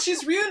that if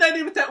she's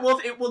reunited with that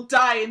wolf, it will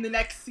die in the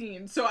next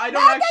scene. So I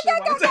don't actually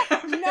want it to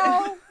happen.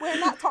 No, we're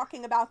not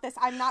talking about this.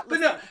 I'm not But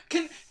listening.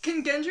 no,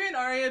 can Gendry and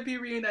Arya be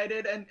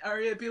reunited and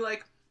Arya be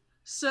like,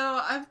 so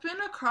I've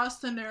been across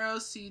the narrow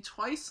sea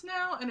twice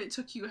now, and it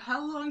took you how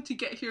long to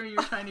get here in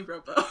your tiny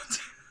rowboat?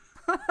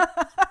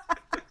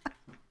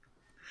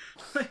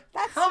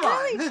 That's Come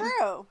really on.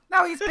 true.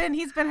 No, he's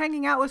been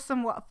hanging out with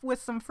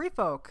some free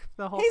folk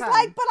the whole He's time.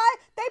 like, but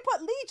they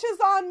put leeches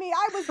on me.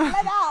 I was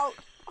let out.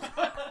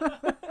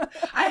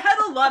 I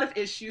had a lot of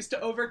issues to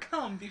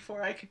overcome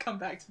before I could come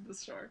back to the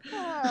shore.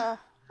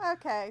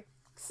 Okay,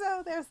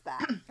 so there's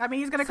that. I mean,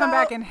 he's going to come So-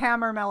 back and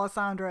hammer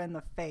Melisandre in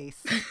the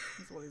face.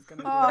 That's what he's going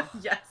to do. Oh,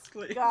 Yes,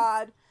 please.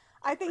 God.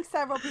 I think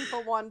several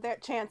people want their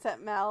chance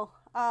at Mel.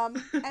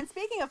 And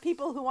speaking of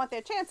people who want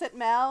their chance at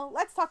Mel,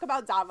 let's talk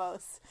about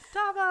Davos.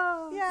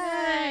 Davos! Yay!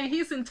 Hey,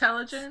 he's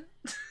intelligent.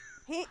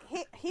 He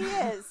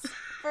is.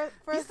 For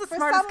He's the for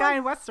smartest guy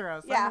someone- in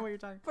Westeros. I Yeah. know what you're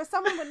talking For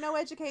someone with no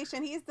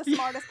education, he's the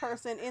smartest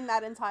person in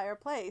that entire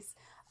place.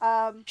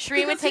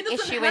 Shreen would Because he take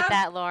doesn't issue with have-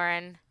 that,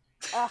 Lauren.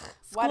 Ugh,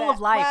 School of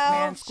life,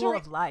 man. School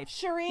of life.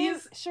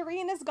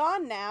 Shireen is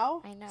gone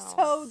now. I know.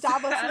 So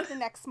Davos Sad. is the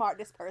next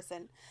smartest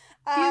person.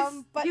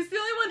 But he's the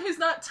only one who's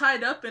not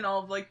tied up in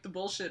all of, like, the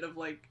bullshit of,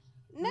 like,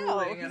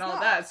 ruling he's and all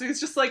not. that. So he's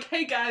just like,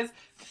 hey guys,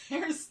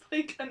 there's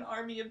like an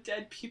army of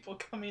dead people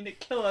coming to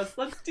kill us.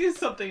 Let's do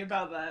something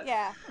about that.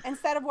 Yeah,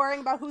 instead of worrying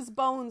about whose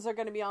bones are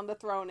going to be on the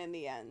throne in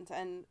the end,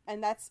 and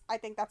I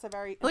think that's a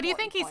very. Who do you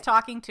think he's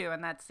talking to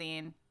in that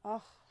scene?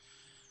 Oh,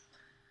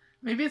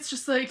 Maybe it's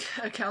just like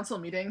a council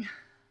meeting.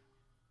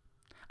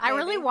 I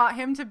really Maybe. want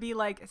him to be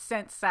like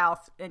sent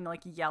south and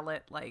like yell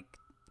at like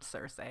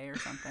Cersei or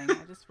something.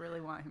 I just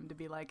really want him to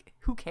be like,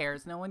 who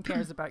cares? No one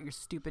cares about your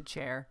stupid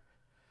chair.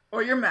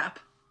 Or your map.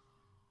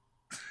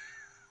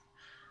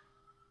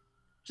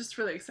 Just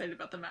really excited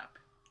about the map.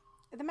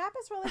 the map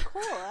is really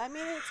cool. I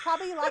mean, it's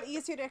probably a lot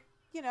easier to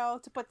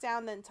to put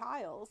down than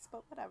tiles,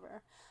 but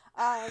whatever.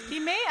 He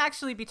may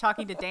actually be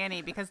talking to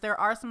Dany because there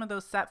are some of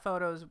those set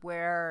photos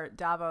where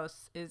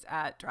Davos is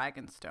at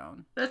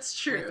Dragonstone. That's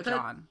true. With That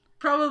Jon.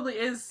 probably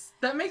is.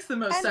 That makes the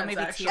most And- sense, Maybe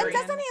actually. And Tyrion.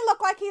 doesn't he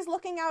look like he's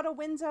looking out a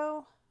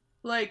window?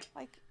 Like,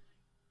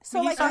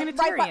 So He's talking to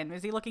right, Tyrion.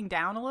 Is he looking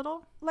down a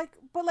little? but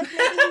maybe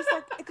he's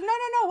like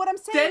no. What I'm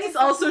saying Danny's is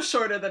like, also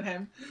shorter than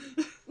him.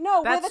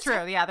 no. That's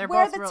true. Yeah, they're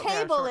where both the real-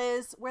 table short.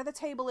 is, where the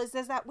table is,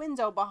 there's that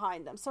window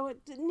behind him. So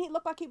didn't he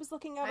look like he was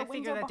looking out I a window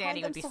figure that behind Dany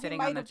him? would be So he sitting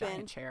might on the have been.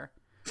 giant chair.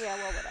 Yeah,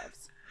 well,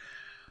 whatevs.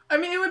 I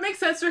mean, it would make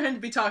sense for him to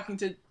be talking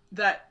to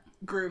that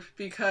group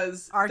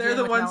because Arguing they're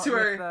the with ones who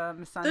are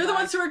Missandei. they're the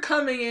ones who are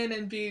coming in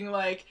and being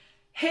like,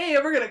 "Hey,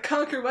 we're gonna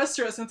conquer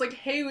Westeros," and it's like,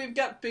 "Hey, we've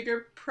got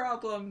bigger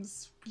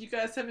problems. You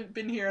guys haven't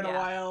been here in a Yeah.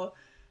 while.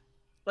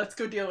 Let's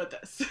go deal with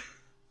this."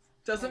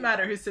 Doesn't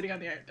matter who's sitting on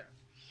the Iron Throne.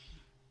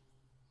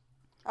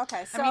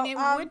 Okay, so I mean,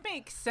 it would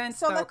make sense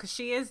so though, let- because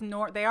she is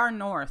north. They are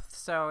north,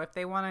 so if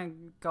they want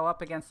to go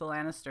up against the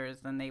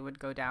Lannisters, then they would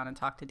go down and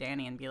talk to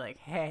Dany and be like,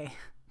 "Hey,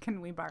 can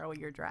we borrow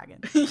your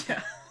dragon?"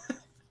 Yeah.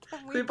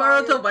 can We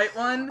borrowed borrow the white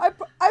one.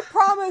 I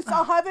promise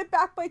I'll have it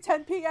back by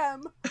 10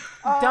 p.m.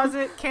 Does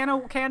it?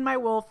 Can my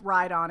wolf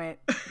ride on it?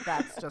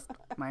 That's just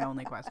my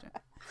only question.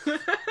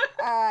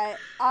 Alright.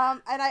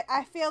 And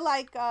I feel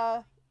like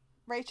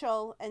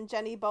Rachel and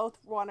Jenny both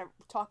want to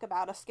talk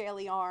about a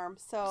scaly arm.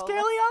 So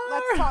Scaly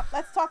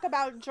let's talk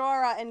about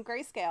Jorah and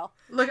Grayscale.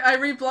 Look, I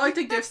reblogged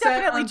a GIF set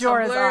definitely on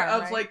Jorah's Tumblr arm,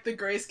 of right? like the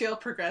grayscale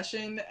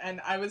progression, and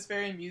I was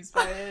very amused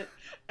by it.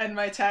 And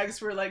my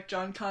tags were like,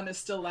 "John Con is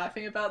still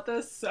laughing about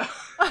this." So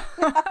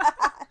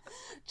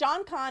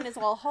John Con is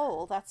all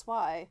whole, that's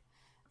why.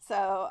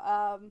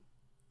 So,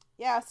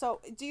 yeah,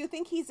 so do you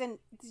think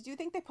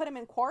they put him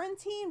in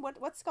quarantine?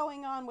 What's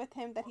going on with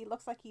him that he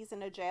looks like he's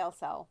in a jail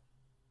cell?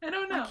 I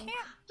don't know.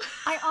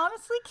 I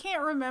honestly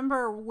can't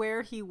remember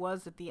where he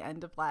was at the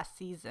end of last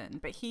season,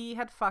 but he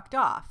had fucked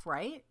off,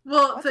 right?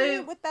 Well, Wasn't they he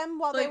with them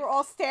while they like- were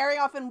all staring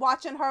off and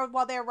watching her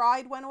while their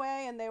ride went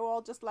away and they were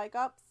all just like,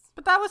 ups?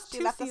 But that was She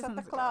 2 left us at seasons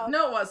the ago. club.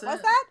 no, it wasn't.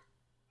 Was that?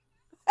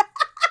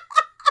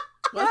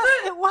 Was Yes,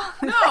 it? it was.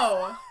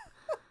 No.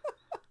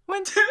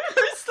 When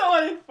We're so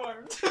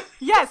uninformed.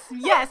 yes,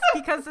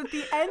 because at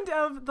the end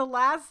of the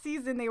last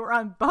season, they were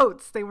on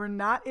boats. They were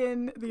not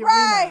in the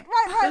Right.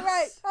 arena.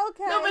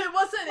 Okay. No, but it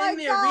wasn't My in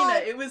the God.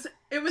 arena. It was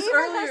Even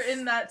earlier her-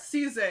 in that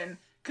season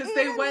because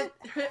they Even went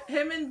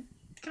him and.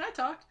 Can I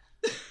talk?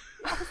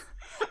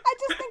 I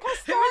just think her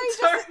story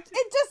Sorry.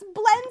 just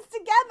blends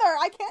together.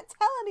 I can't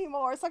tell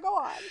anymore. So go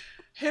on.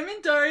 Him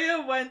and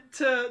Daria went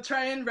to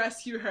try and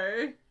rescue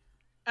her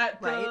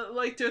at the Right.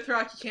 like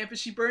Dothraki campus.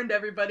 She burned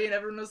everybody, and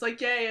everyone was like,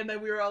 "Yay!" And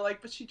then we were all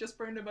like, "But she just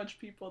burned a bunch of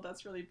people.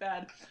 That's really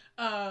bad."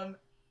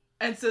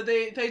 And so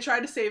they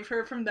tried to save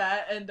her from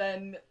that, and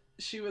then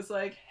she was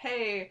like,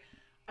 "Hey,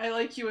 I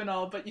like you and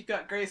all, but you've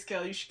got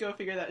grayscale. You should go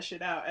figure that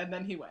shit out." And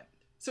then he went.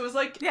 So it was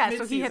like Yeah,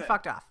 mid-season. so he had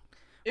fucked off.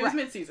 It was Right.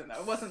 mid-season though.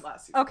 It wasn't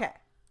last season. Okay.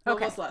 Well,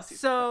 Okay. it was last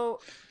season.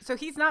 So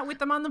he's not with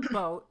them on the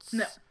boats.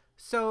 No.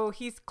 So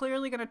he's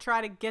clearly going to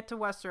try to get to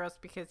Westeros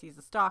because he's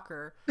a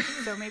stalker.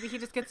 So maybe he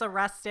just gets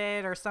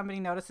arrested or somebody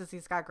notices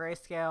he's got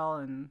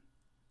grayscale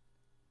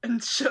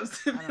And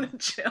shoves him I in don't a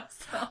jail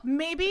cell.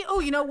 maybe,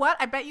 oh, you know what?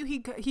 I bet you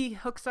he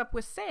hooks up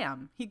with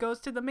Sam. He goes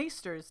to the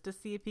Maesters to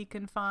see if he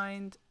can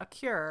find a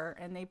cure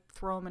and they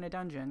throw him in a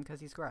dungeon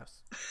because he's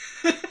gross.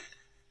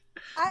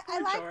 I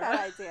like Jorah. that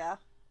idea.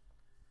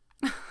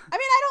 I mean,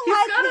 I don't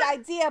He's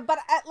like the idea, but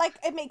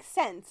it makes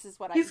sense, is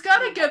what I. He's got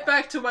to mean get by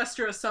back to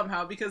Westeros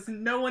somehow because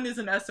no one is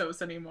in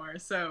Essos anymore,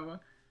 so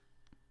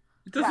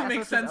it doesn't Yeah, make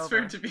Essos is sense for over.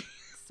 him to be.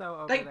 So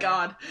over Thank there.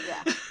 God.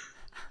 that. Yeah.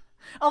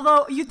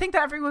 Although you'd think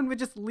that everyone would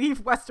just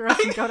leave Westeros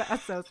and go to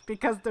Essos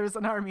because there's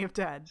an army of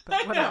dead. I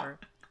But know. whatever.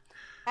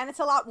 And it's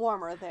a lot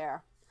warmer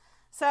there.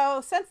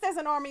 So since there's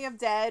an army of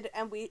dead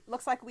and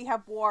looks like we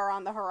have war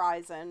on the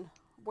horizon,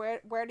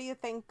 where do you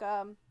think?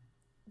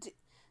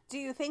 Do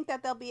you think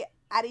that they'll be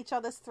at each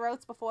other's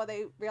throats before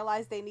they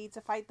realize they need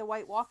to fight the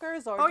White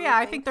Walkers? Or Oh do you yeah,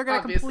 I think they're gonna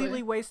Obviously.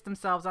 completely waste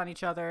themselves on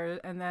each other,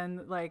 and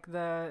then like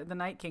the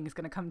Night King is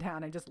gonna come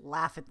down and just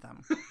laugh at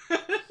them.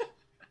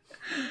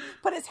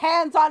 put his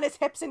hands on his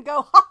hips and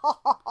go, ha ha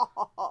ha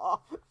ha ha.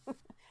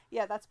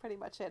 Yeah, that's pretty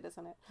much it,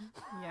 isn't it?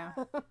 Yeah.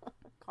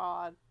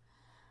 God.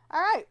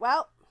 All right,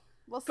 well,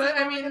 we'll see But,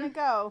 where I we're mean- gonna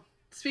go.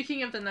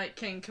 Speaking of the Night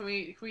King, can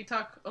we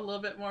talk a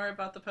little bit more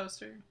about the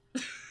poster?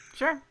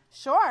 Sure.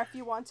 Sure, if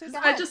you want to. Go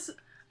I ahead. just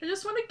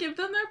want to give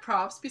them their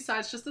props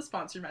besides just the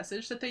sponsor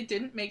message that they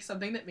didn't make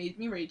something that made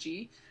me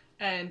ragey.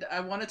 And I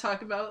want to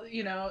talk about,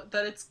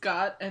 that it's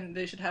got and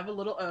they should have a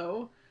little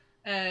O.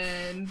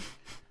 And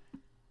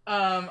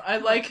I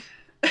like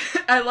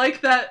I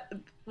like that,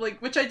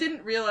 which I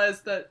didn't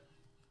realize that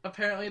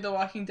apparently The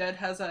Walking Dead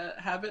has a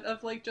habit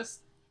of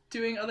just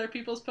doing other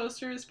people's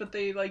posters, but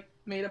they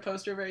made a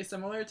poster very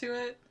similar to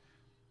it,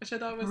 which I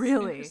thought was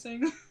Really?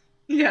 interesting.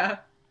 Yeah.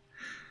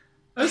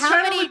 I was How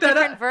trying to many look that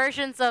different up.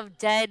 versions of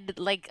dead,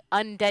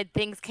 undead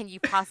things can you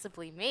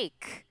possibly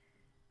make?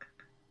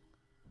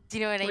 Do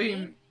you know what I What do you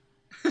mean?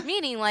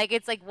 Meaning,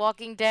 it's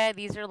Walking Dead.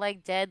 These are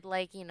dead,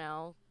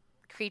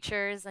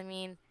 creatures. I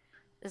mean,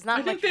 there's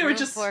not I think much they were room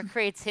just for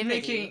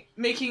creativity.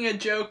 making a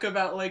joke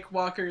about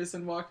walkers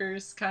and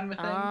walkers kind of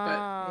a thing,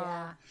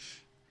 Ah.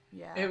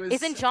 Yeah. but it was.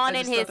 Isn't John I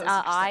in just his thought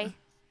that was eye? interesting.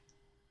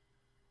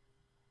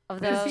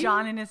 Of Is the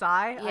John in his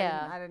eye?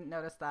 Yeah. I didn't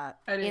notice that.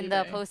 I didn't in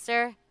the either.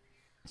 poster?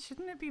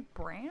 Shouldn't it be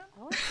Bran?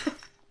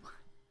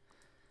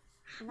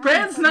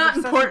 Bran's not Obsessed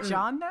with important.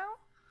 John now?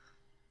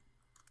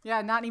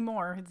 Yeah, not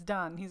anymore. It's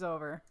done. He's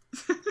over.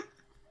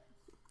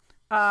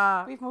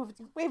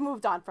 We've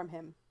moved on from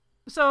him.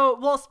 So,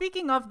 well,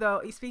 speaking of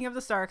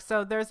the Starks,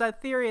 so there's a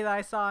theory that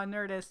I saw on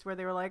Nerdist where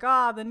they were like,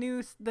 the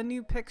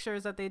new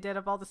pictures that they did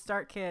of all the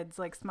Stark kids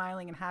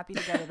smiling and happy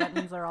together, that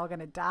means they're all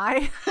gonna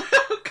die.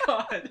 Oh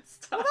God!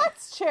 Stop.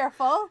 That's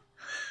cheerful.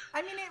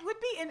 I mean, it would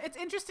be, and it's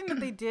interesting that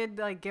they did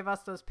give us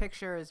those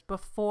pictures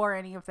before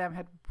any of them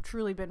had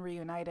truly been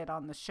reunited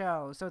on the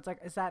show. So it's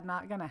is that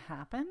not gonna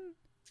happen?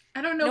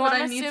 I don't know, No, but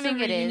I'm I need some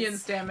assuming it reunions.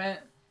 is. Damn it!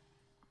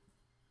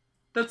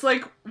 That's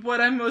what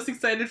I'm most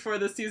excited for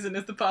this season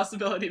is the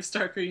possibility of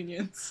Stark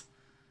reunions.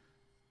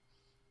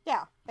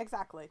 Yeah,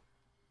 exactly.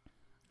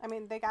 I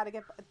mean, they gotta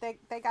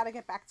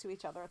get back to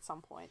each other at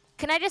some point.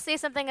 Can I just say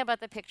something about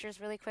the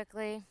pictures really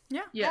quickly?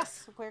 Yeah.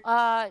 Yes,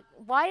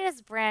 Why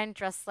does Bran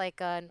dress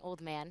like an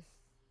old man?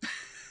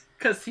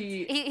 because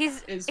he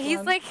He's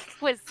one.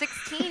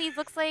 16? He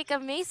looks like a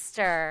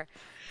maester.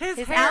 His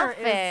His hair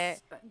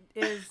outfit.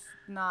 is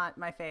not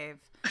my fave.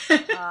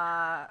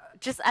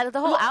 Just out of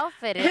the whole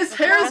outfit. His It's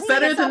hair like, is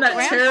better he's than a that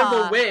grandpa.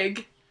 terrible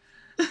wig.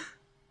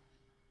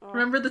 Oh,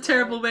 Remember the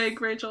terrible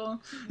wig,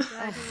 Rachel?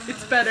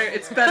 It's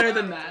better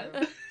than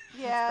that.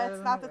 Yeah, better it's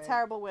than not the the wig.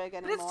 terrible wig But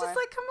anymore. it's just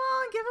come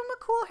on, give him a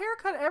cool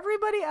haircut.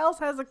 Everybody else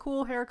has a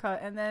cool haircut,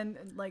 and then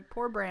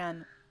poor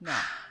Bran, no.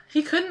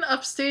 He couldn't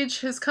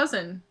upstage his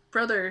cousin,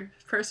 brother,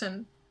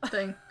 person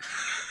thing.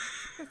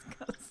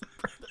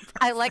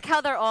 I like how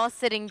they're all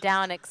sitting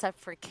down except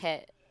for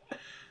Kit.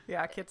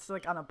 Yeah, Kit's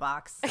on a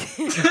box.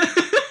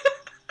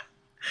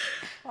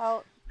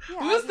 Well, yeah,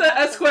 What was I the mean,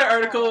 Esquire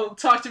article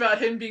talked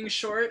about him being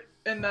short,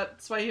 and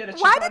that's why he had a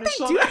chip Why on did his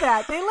they shoulder? do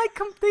that?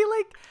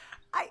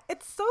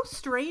 It's so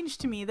strange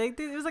to me. There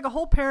was a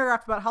whole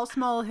paragraph about how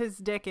small his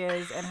dick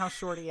is and how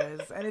short he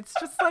is, and it's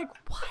just what?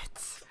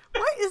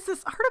 What is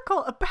this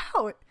article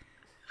about?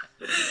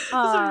 It's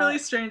a really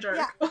strange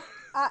article.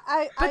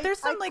 But there's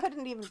some, I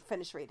couldn't even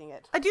finish reading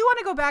it. I do want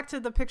to go back to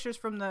the pictures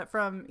from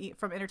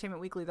Entertainment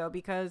Weekly though,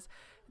 because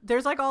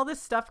there's all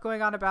this stuff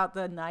going on about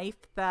the knife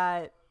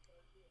that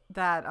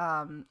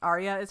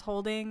Arya is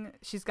holding.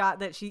 She's got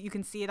that you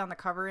can see it on the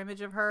cover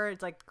image of her.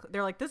 It's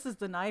they're this is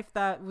the knife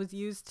that was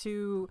used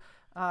to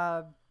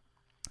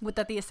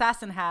that the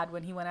assassin had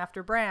when he went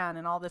after Bran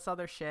and all this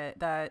other shit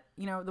that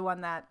the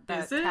one that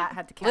Is it? Cat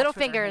had to catch with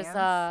her Littlefinger's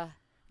hands.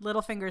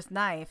 Littlefinger's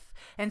knife.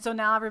 And so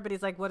now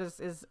everybody's like, what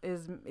is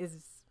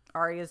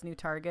Arya's new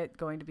target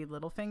going to be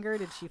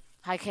Littlefinger?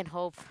 I can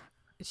hope.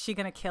 Is she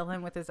going to kill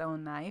him with his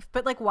own knife?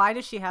 But why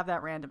does she have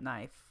that random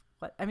knife?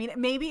 What, I mean,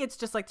 maybe it's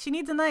just she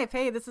needs a knife.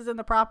 Hey, this is in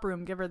the prop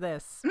room. Give her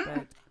this.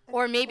 But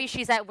Or maybe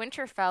she's at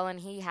Winterfell and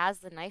he has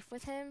the knife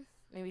with him.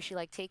 Maybe she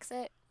takes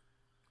it.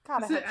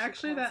 God, I Is hope it she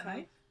actually kills that him.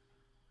 knife?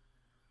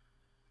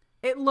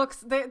 it looks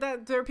there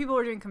are people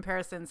who are doing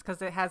comparisons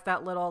because it has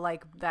that little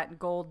that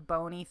gold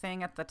bony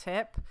thing at the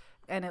tip,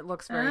 and it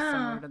looks very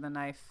similar to the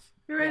knife.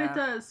 You're right, Yeah. it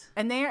does.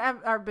 And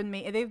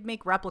they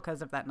make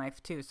replicas of that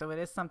knife too, so it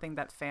is something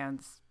that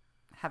fans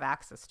have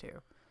access to.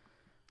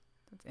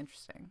 That's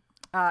interesting.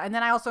 And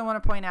then I also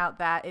want to point out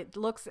that it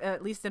looks,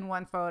 at least in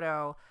one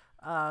photo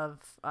of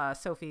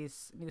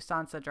Sophie's new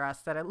Sansa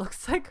dress, that it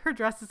looks like her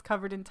dress is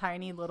covered in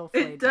tiny little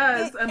It flames.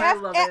 does, and I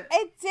love it.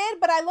 It did,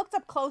 but I looked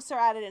up closer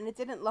at it, and it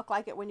didn't look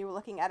like it when you were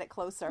looking at it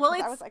closer. Well,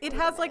 'cause I was it wait a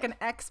has minute. an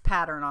X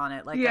pattern on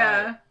it,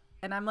 Yeah.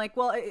 and I'm like,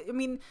 well, I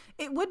mean,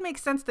 it would make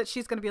sense that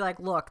she's going to be like,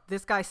 look,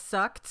 this guy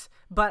sucked,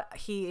 but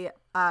he,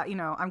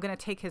 I'm going to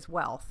take his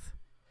wealth.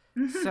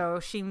 So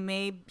she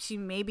may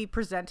be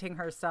presenting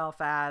herself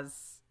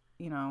as,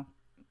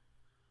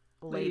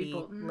 Lady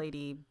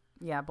Bolton.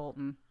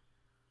 Bolton.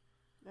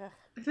 Ugh.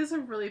 It is a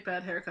really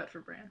bad haircut for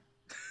Bran.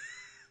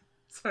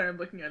 Sorry, I'm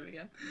looking at it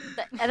again.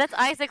 And that's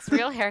Isaac's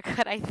real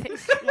haircut, I think.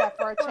 Yeah,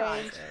 for a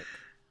change.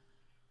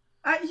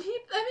 I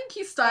think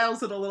he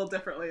styles it a little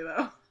differently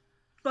though.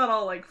 It's not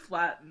all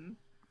flat and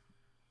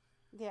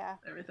Yeah.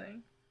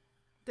 everything.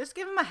 Just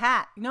give him a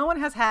hat. No one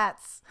has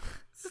hats.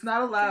 It's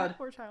not allowed.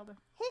 Poor child.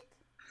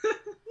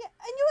 Yeah,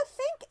 you would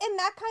think in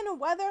that kind of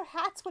weather,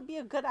 hats would be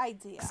a good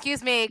idea.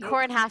 Excuse me,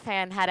 Corin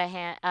Halfhand had a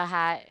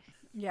hat.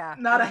 Yeah.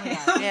 Not a only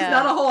hand. Yeah.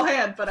 Not a whole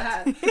hand, but a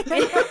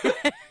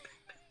hat.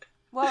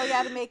 Well, he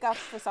had to make up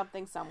for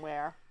something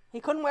somewhere. He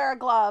couldn't wear a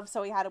glove,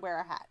 so he had to wear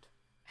a hat.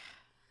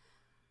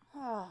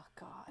 Oh,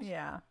 God.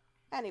 Yeah.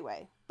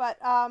 Anyway, but,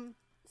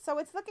 so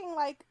it's looking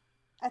like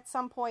at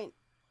some point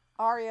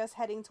Arya's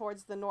heading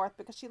towards the north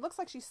because she looks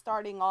like she's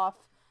starting off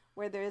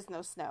where there is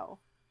no snow.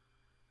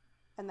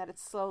 And that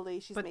it's slowly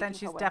she's But making then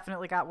she's her way.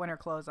 definitely got winter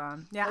clothes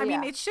on. Yeah, Oh, I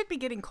mean, yeah. it should be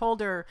getting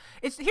colder.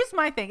 Here's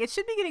my thing. It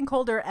should be getting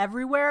colder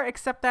everywhere,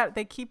 except that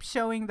they keep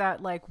showing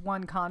that like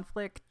one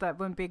conflict, that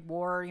one big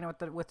war, you know,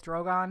 with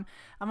Drogon.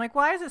 I'm like,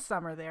 why is it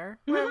summer there?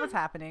 What's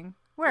happening?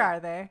 Where are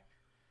they?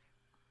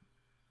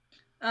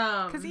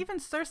 Because even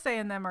Cersei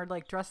and them are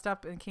like dressed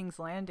up in King's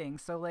Landing.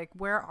 So like,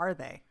 where are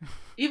they?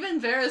 even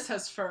Varys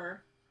has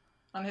fur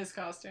on his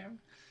costume.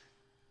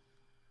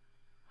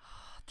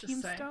 Just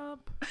Team saying.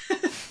 Stump.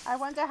 I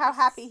wonder how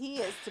happy he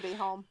is to be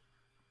home.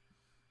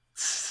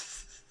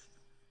 Does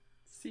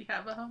he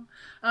have a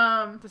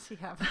home? Does he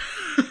have?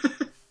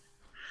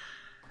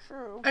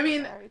 True. I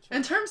mean, Very true.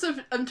 in terms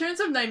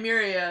of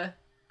Nymeria,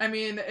 I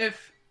mean,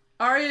 if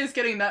Arya is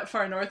getting that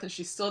far north and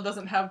she still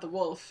doesn't have the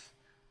wolf,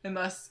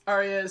 unless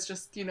Arya is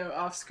just, you know,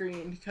 off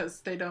screen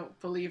because they don't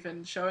believe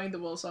in showing the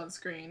wolves on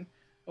screen,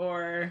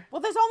 or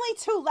Well, there's only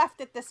 2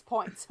 left at this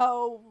point,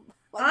 so...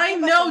 like, I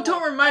give us know, a don't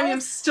wolf. remind me, Throw I'm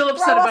us- still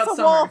upset throw us about a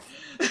summer.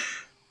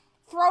 wolf.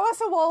 Throw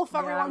us a wolf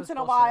every Yeah, that once was in a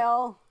bullshit.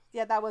 while.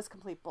 Yeah, that was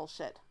complete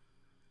bullshit.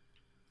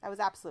 That was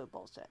absolute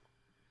bullshit.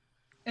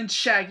 And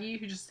Shaggy,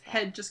 who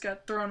head just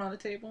got thrown on the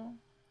table.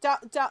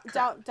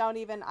 Don't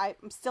even. I'm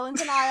still in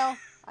denial.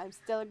 I'm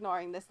still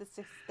ignoring that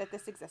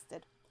this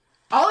existed.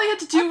 All he had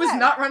to do was Okay.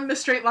 not run in a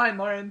straight line,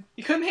 Lauren.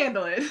 He couldn't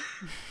handle it.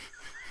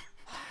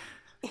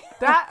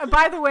 That,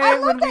 by the way, I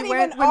love when that we even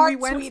went Art to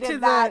tweeted the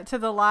that. to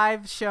the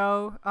live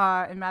show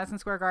in Madison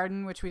Square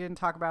Garden, which we didn't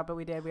talk about, but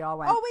we did. We all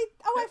went.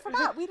 I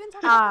forgot. We didn't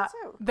talk about that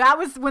too. That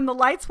was when the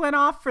lights went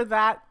off for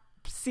that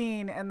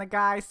scene, and the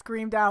guy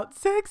screamed out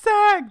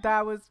 "zigzag."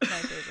 That was my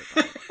favorite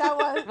part. That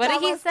was. What that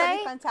did he was pretty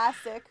say?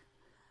 Fantastic.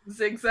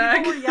 Zigzag.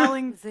 People were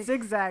yelling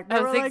 "zigzag." They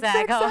Oh, were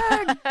zigzag.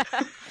 like,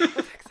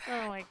 "Zigzag."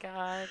 Oh my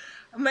god.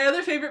 My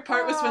other favorite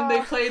part was when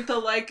they played the,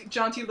 like,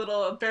 jaunty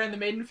little Bear and the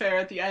Maiden Fair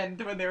at the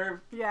end when they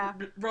were Yeah.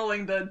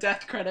 rolling the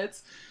death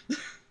credits.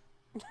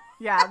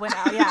 Yeah, when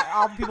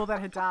all the people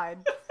that had died.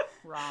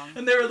 Wrong.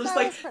 And they were just, That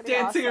like, was pretty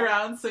dancing awesome.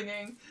 around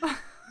singing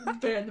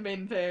Bear and the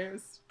Maiden Fair. It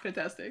was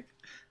fantastic.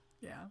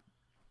 Yeah.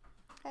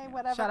 Hey,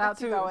 whatever. Shout out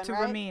gets you going, to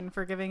right? Ramin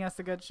for giving us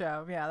a good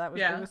show. Yeah, that was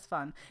Yeah. it was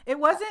fun. It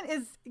wasn't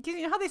as,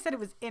 you know how they said it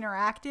was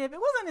interactive. It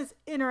wasn't as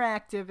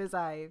interactive as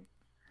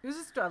it was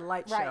just a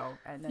light Right. show.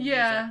 And then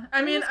Yeah, music. I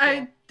It mean, was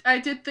cool. I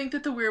did think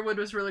that the Weirwood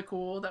was really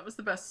cool. That was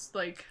the best,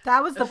 like,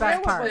 That was the the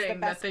best Weirwood part. was the thing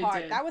best that they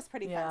part. did. That was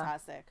pretty Yeah.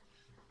 fantastic.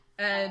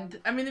 and,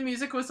 I mean, the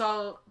music was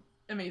all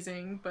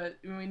amazing, but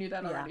we knew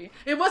that Yeah. already.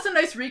 It was a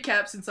nice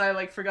recap since I,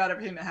 like, forgot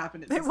everything that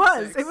happened in It season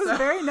was. 6, It was so-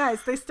 very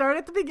nice. They started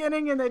at the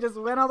beginning and they just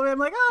went all the way. I'm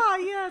like, oh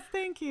yes,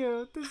 thank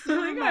you. This is a I'm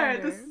like, alright,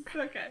 reminder." this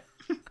okay.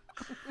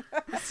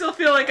 I still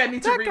feel like I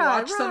need to That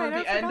guy, rewatch some of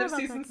right, the I end forgot of about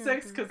season that 6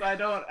 character. because I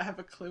don't have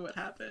a clue what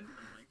happened.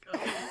 I'm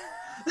like,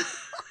 oh.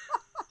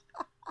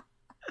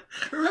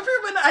 Remember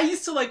when I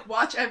used to, like,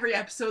 watch every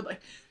episode,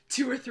 like,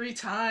 2 or 3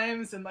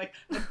 times and, like,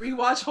 I'd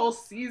rewatch whole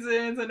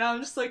seasons, and now I'm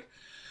just like,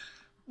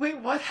 wait,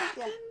 what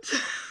happened?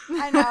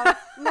 I know.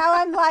 Now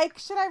I'm like,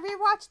 should I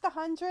rewatch The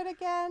 100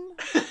 again?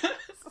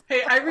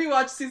 Hey, I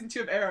rewatched season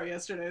 2 of Arrow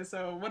yesterday,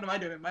 so what am I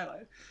doing in my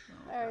life?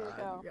 There you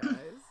go. You guys.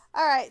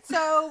 All right,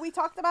 so we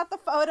talked about the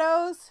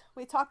photos.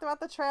 We talked about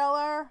the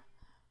trailer.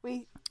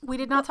 We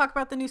did not talk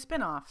about the new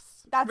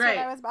spin-offs. That's Right.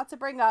 what I was about to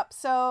bring up.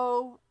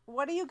 So,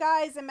 what do you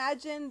guys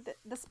imagine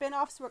the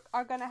spin-offs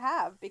are going to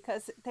have?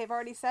 Because they've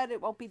already said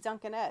it won't be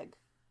Dunk and Egg.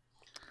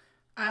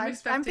 I'm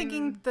expecting... I'm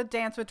thinking the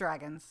Dance with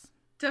Dragons.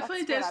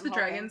 Definitely That's what Dance I'm with the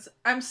hoping. Dragons.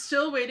 I'm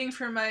still waiting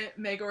for my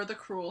Megor the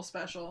Cruel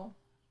special.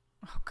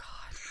 Oh God.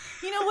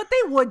 You know what?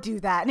 They would do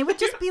that, and it would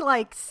just be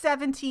like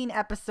 17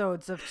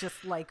 episodes of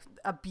just like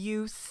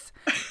abuse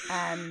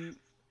and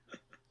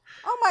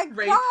Oh my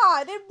Rape.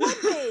 god, it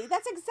would be.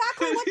 That's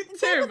exactly what It's they would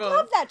terrible.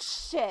 love that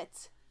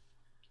shit.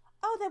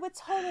 Oh, they would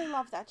totally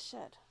love that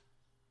shit.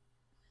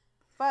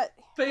 But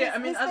But yeah, his- I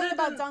mean, his thing other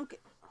about than- Dunk.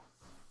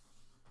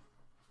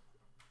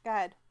 Go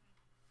ahead.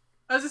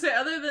 I was gonna say,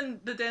 other than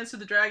the Dance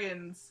with the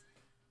Dragons,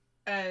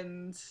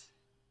 and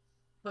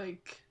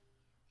like,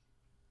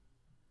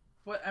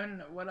 what I don't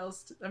know, what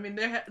else? I mean,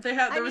 they had I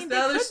there was mean, the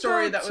they other could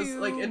story go that was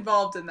like to-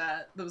 involved in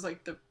that. That was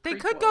like the they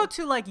could prequel. go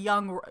to like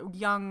young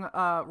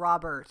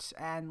Robert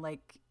and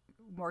like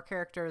more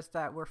characters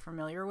that we're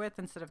familiar with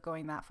instead of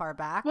going that far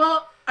back.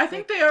 Well, I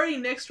think they already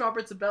nixed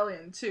Robert's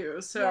Rebellion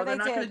too, so Yeah, they're they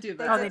not gonna did. do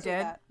They that. Oh, they do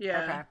did? that.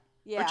 Yeah, Okay.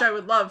 Yeah. which I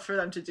would love for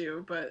them to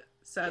do, but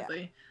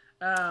sadly,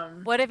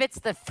 What if it's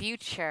the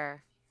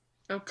future?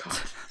 oh god.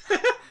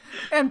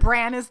 And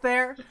Bran is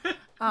there.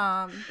 In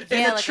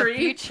Yeah, a like tree. a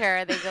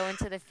future. They go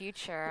into the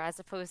future as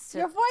opposed to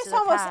Your voice to the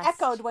almost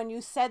past. echoed when you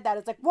said that.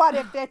 It's like, what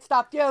if it's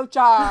the future?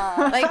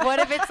 Like, what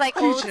if it's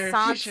like old Future,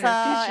 Sansa future,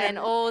 future. and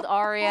old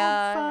Arya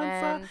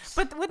and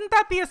But wouldn't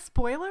that be a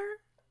spoiler?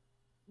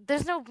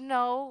 there's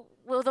no.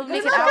 Well, they'll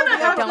make They're it not after gonna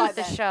they're have done it with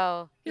the then.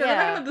 show. Yeah, they're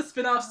not gonna have the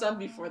spin-offs done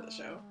before the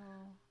show.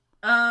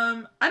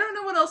 I don't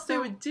know what else they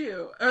would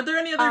do. Are there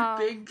any other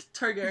big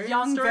Targaryen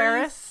Young stories?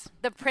 Varys.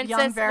 The princess, Young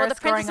well, the Varys princess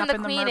growing and up the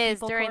in the queen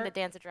is Merpeople during court? the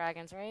Dance of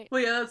Dragons, right?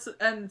 Well, yeah,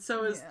 and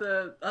so is Yeah.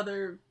 the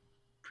other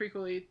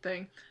prequel-y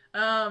thing.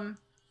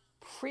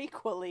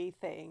 Prequel-y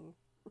thing.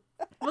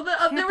 Well, there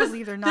Can't was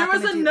believe they're there not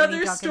was gonna do another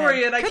any Duncan story,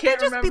 Egg. and I Could can't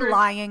they just remember. be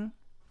lying?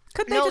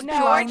 Could they No, just be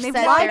George lying? They've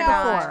said lied they're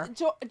not.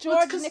 before.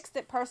 George it's 'cause- nixed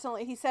it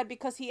personally. He said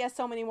because he has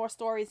so many more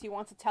stories he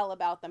wants to tell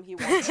about them, he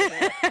wants to do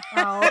it.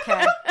 Oh,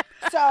 okay.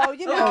 So,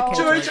 you know. Okay.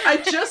 George, I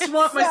just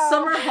want my So-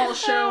 summer hall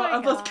show my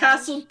of the gosh.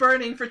 castle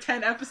burning for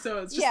 10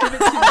 episodes. Just Yeah. give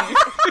it to me.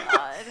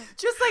 God.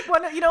 Just like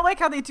when like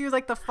how they do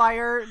like the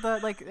fire,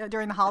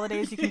 during the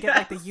holidays, you can get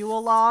like the Yes.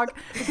 Yule log.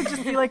 It could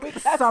just be like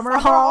That's summer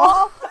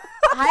hall.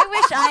 I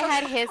wish I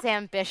had his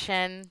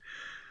ambition.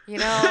 You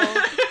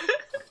know,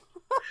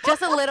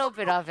 just a little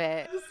bit of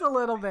it. Just a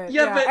little bit.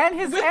 Yeah, but and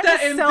his with and that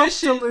his ambition-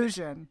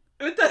 self-delusion.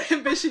 With that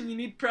ambition, you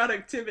need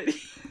productivity.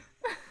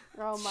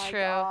 Oh my True.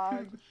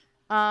 god.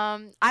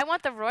 I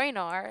want the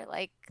Rhoynar,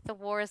 like the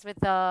wars with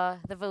the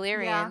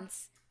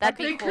Valyrians. That'd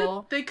be They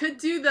cool. could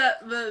do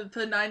that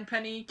the Nine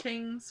Penny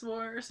Kings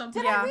War or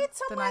something. Did Yeah, I read the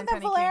somewhere Nine that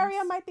Penny Valeria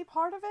Kings. might be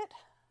part of it?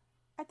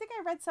 I think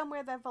I read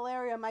somewhere that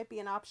Valeria might be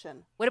an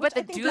option. What about Which the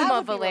I think Doom that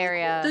of would be really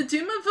Valeria? The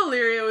Doom of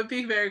Valyria would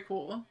be very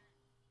cool.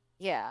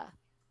 Yeah.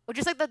 Or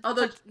just like the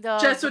Although the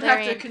Jess would have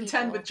to Valyrian contend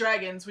people. with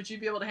dragons. Would you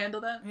be able to handle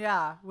that?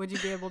 Yeah. Would you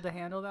be able to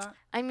handle that?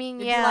 I mean,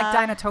 It'd yeah. be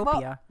like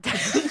Dinotopia.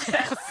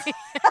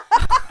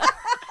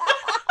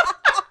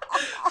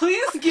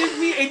 Please give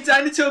me a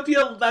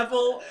Dinotopia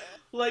level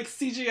like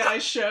CGI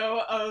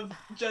show of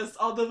just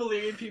all the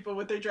Valyrian people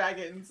with their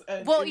dragons.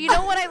 And Well, you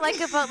know what I like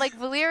about like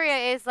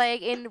Valyria is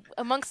like in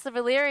amongst the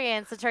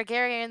Valyrians, the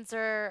Targaryens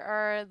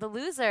are the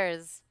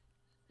losers.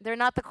 They're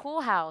not the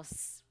cool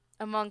house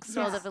amongst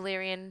all the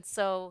Valyrians.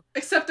 So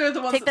Except they're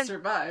the ones Take that them-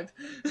 survived.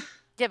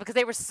 yeah, because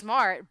they were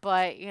smart,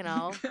 but you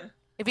know,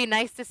 it'd be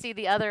nice to see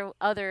the other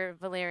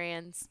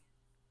Valyrians.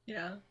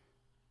 Yeah.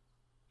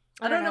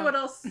 I don't know what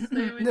else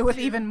they would With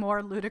do. even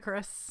more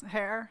ludicrous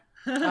hair.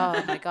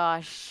 Oh my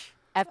gosh,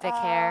 epic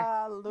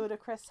hair.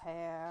 Ludicrous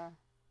hair.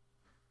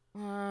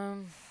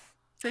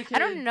 They I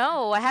don't could-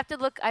 know. I have to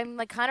look. I'm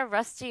like kind of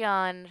rusty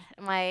on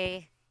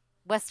my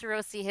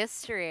Westerosi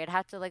history. I'd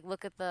have to like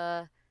look at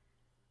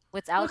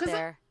what's out 'cause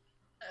there.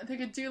 They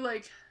could do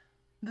like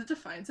the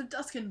Defiance of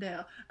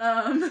Duskendale.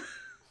 I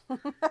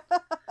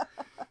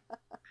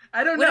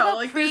don't What know. about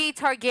Like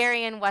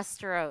pre-Targaryen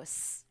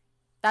Westeros?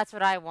 That's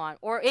what I want.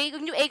 Or you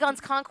can do Aegon's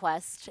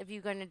Conquest if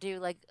you're going to do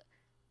like.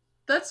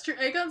 that's true.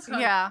 Aegon's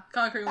Yeah.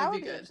 conquering That would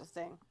would be be good.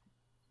 interesting.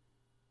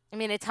 I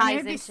mean, it I mean, ties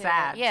it'd be into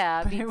sad,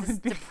 yeah, but it'd it be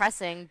would be-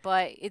 depressing,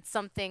 but it's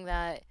something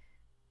that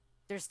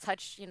there's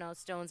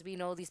stones. We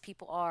know these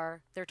people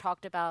they're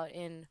talked about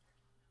in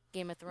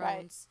Game of Right.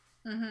 Thrones,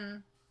 Mm-hmm.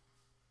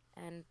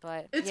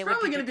 but It's yeah, it would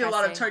probably going to be a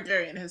lot of depressing.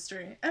 Targaryen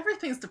history.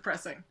 Everything's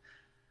depressing.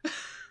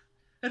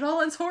 It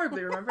all ends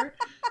horribly, remember?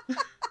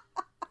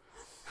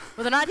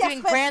 Well, they're not Yes,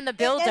 doing but Bran the It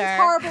Builder.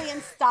 ends horribly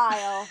in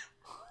style.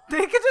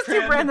 They could just do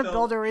Bran Bran the the Builder.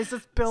 Builder, where he's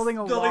just building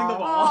a Building the wall.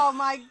 wall. Oh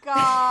my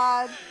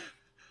god.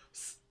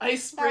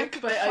 Ice That would brick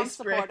keep by the Trump ice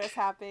brick. supporters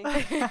happy.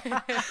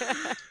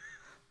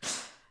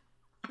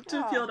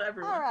 To appeal to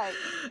everyone. All right.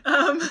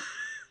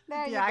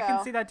 There you Yeah, go. I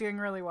can see that doing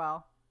really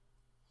well.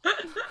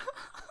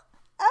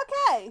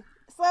 Okay.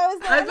 So is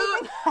there I anything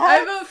vote. else?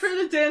 I vote for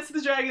the Dance of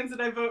the Dragons,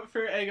 and I vote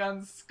for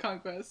Aegon's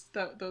Conquest.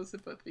 Those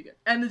would both be good,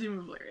 and the Doom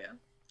of Valyria.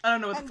 I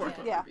don't know what the And- fourth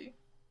one yeah. would be.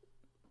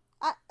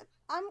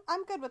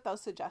 I'm good with those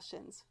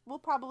suggestions. We'll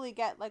probably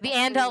get like The a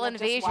screen Andal of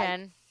just, like-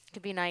 invasion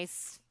could be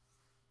nice,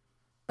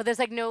 but there's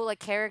like no like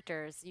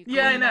characters. You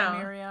Yeah, I can- know.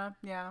 Nymeria,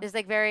 yeah. There's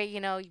like very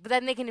but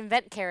then they can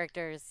invent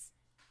characters,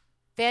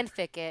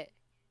 fanfic it.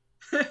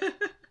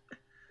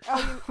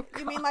 Oh,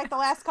 you mean like the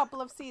last couple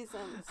of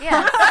seasons?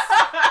 Yeah.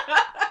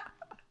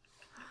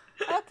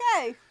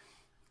 Okay.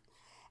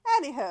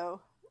 Anywho,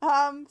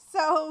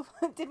 so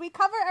did we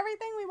cover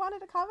everything we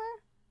wanted to cover?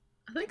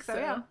 I think so.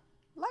 yeah.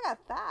 Look at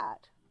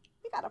that.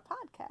 We got a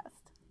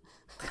podcast.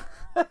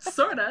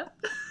 Sorta.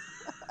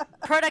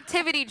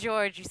 Productivity,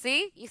 George. You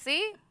see?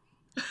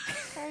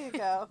 There you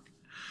go.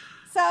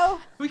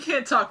 So We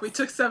can't talk. We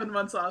took 7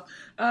 months off.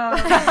 I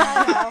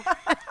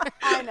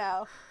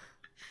know.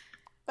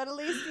 But at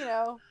least,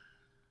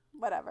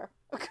 whatever.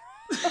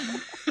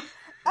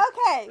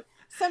 Okay,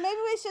 so maybe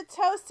we should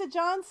toast to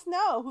Jon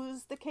Snow,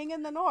 who's the king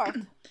in the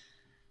north.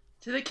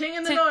 To the King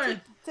in the To- North.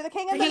 To the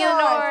king in the King of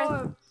the north.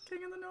 North.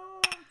 King of the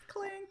North,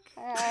 clink.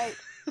 All right.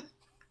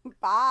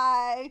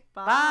 Bye.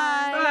 Bye.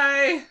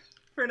 Bye.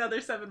 For another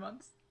 7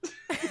 months.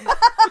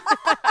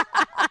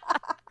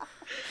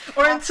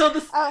 Or until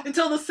the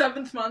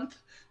 7th month,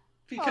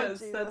 because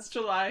Jesus. that's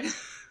July.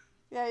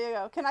 There you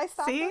go. Can I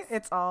stop See, this?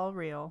 it's all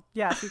real.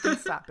 Yes, you can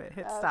stop it.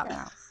 Hit stop Okay.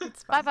 now.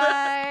 It's Bye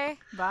fine.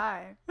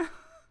 bye. Bye.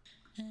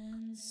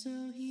 And so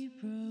he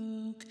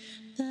broke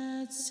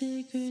that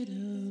sacred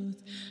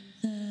oath,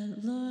 that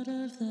Lord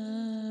of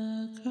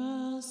the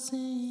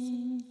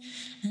Crossing.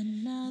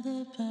 And now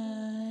the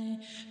pie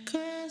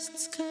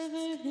crusts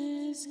cover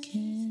his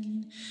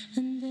kin,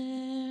 and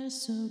they're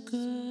so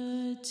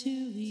good to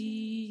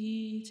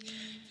eat.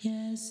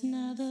 Yes,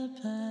 now the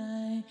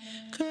pie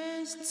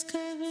crusts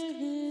cover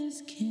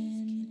his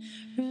kin.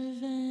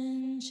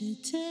 Revenge,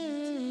 it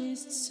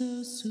tastes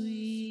so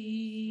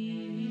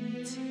sweet.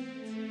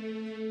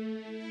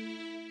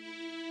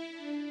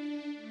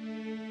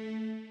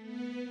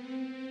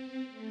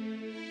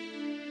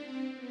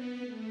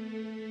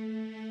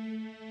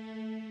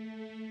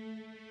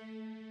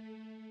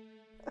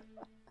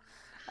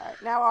 All right,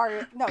 now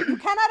Aria. No, you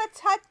cannot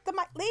touch the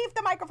mic. Leave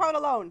the microphone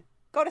alone.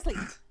 Go to sleep.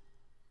 Like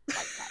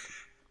that.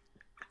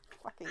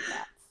 Fucking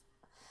cats.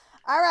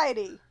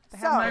 Alrighty. They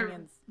So, have Am I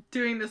minions.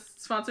 doing this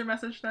sponsor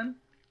message then?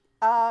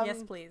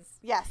 Yes, please.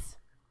 Yes.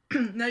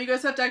 No, you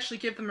guys have to actually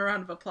give them a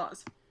round of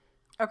applause.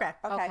 Okay.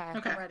 Okay. Okay.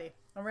 Okay. I'm ready.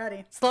 I'm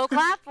ready. Slow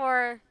clap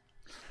or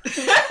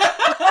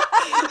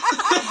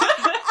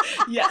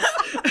Yes.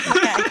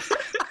 okay.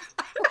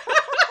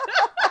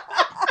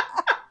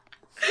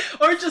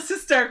 Or just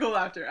hysterical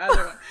laughter,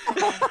 either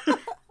one.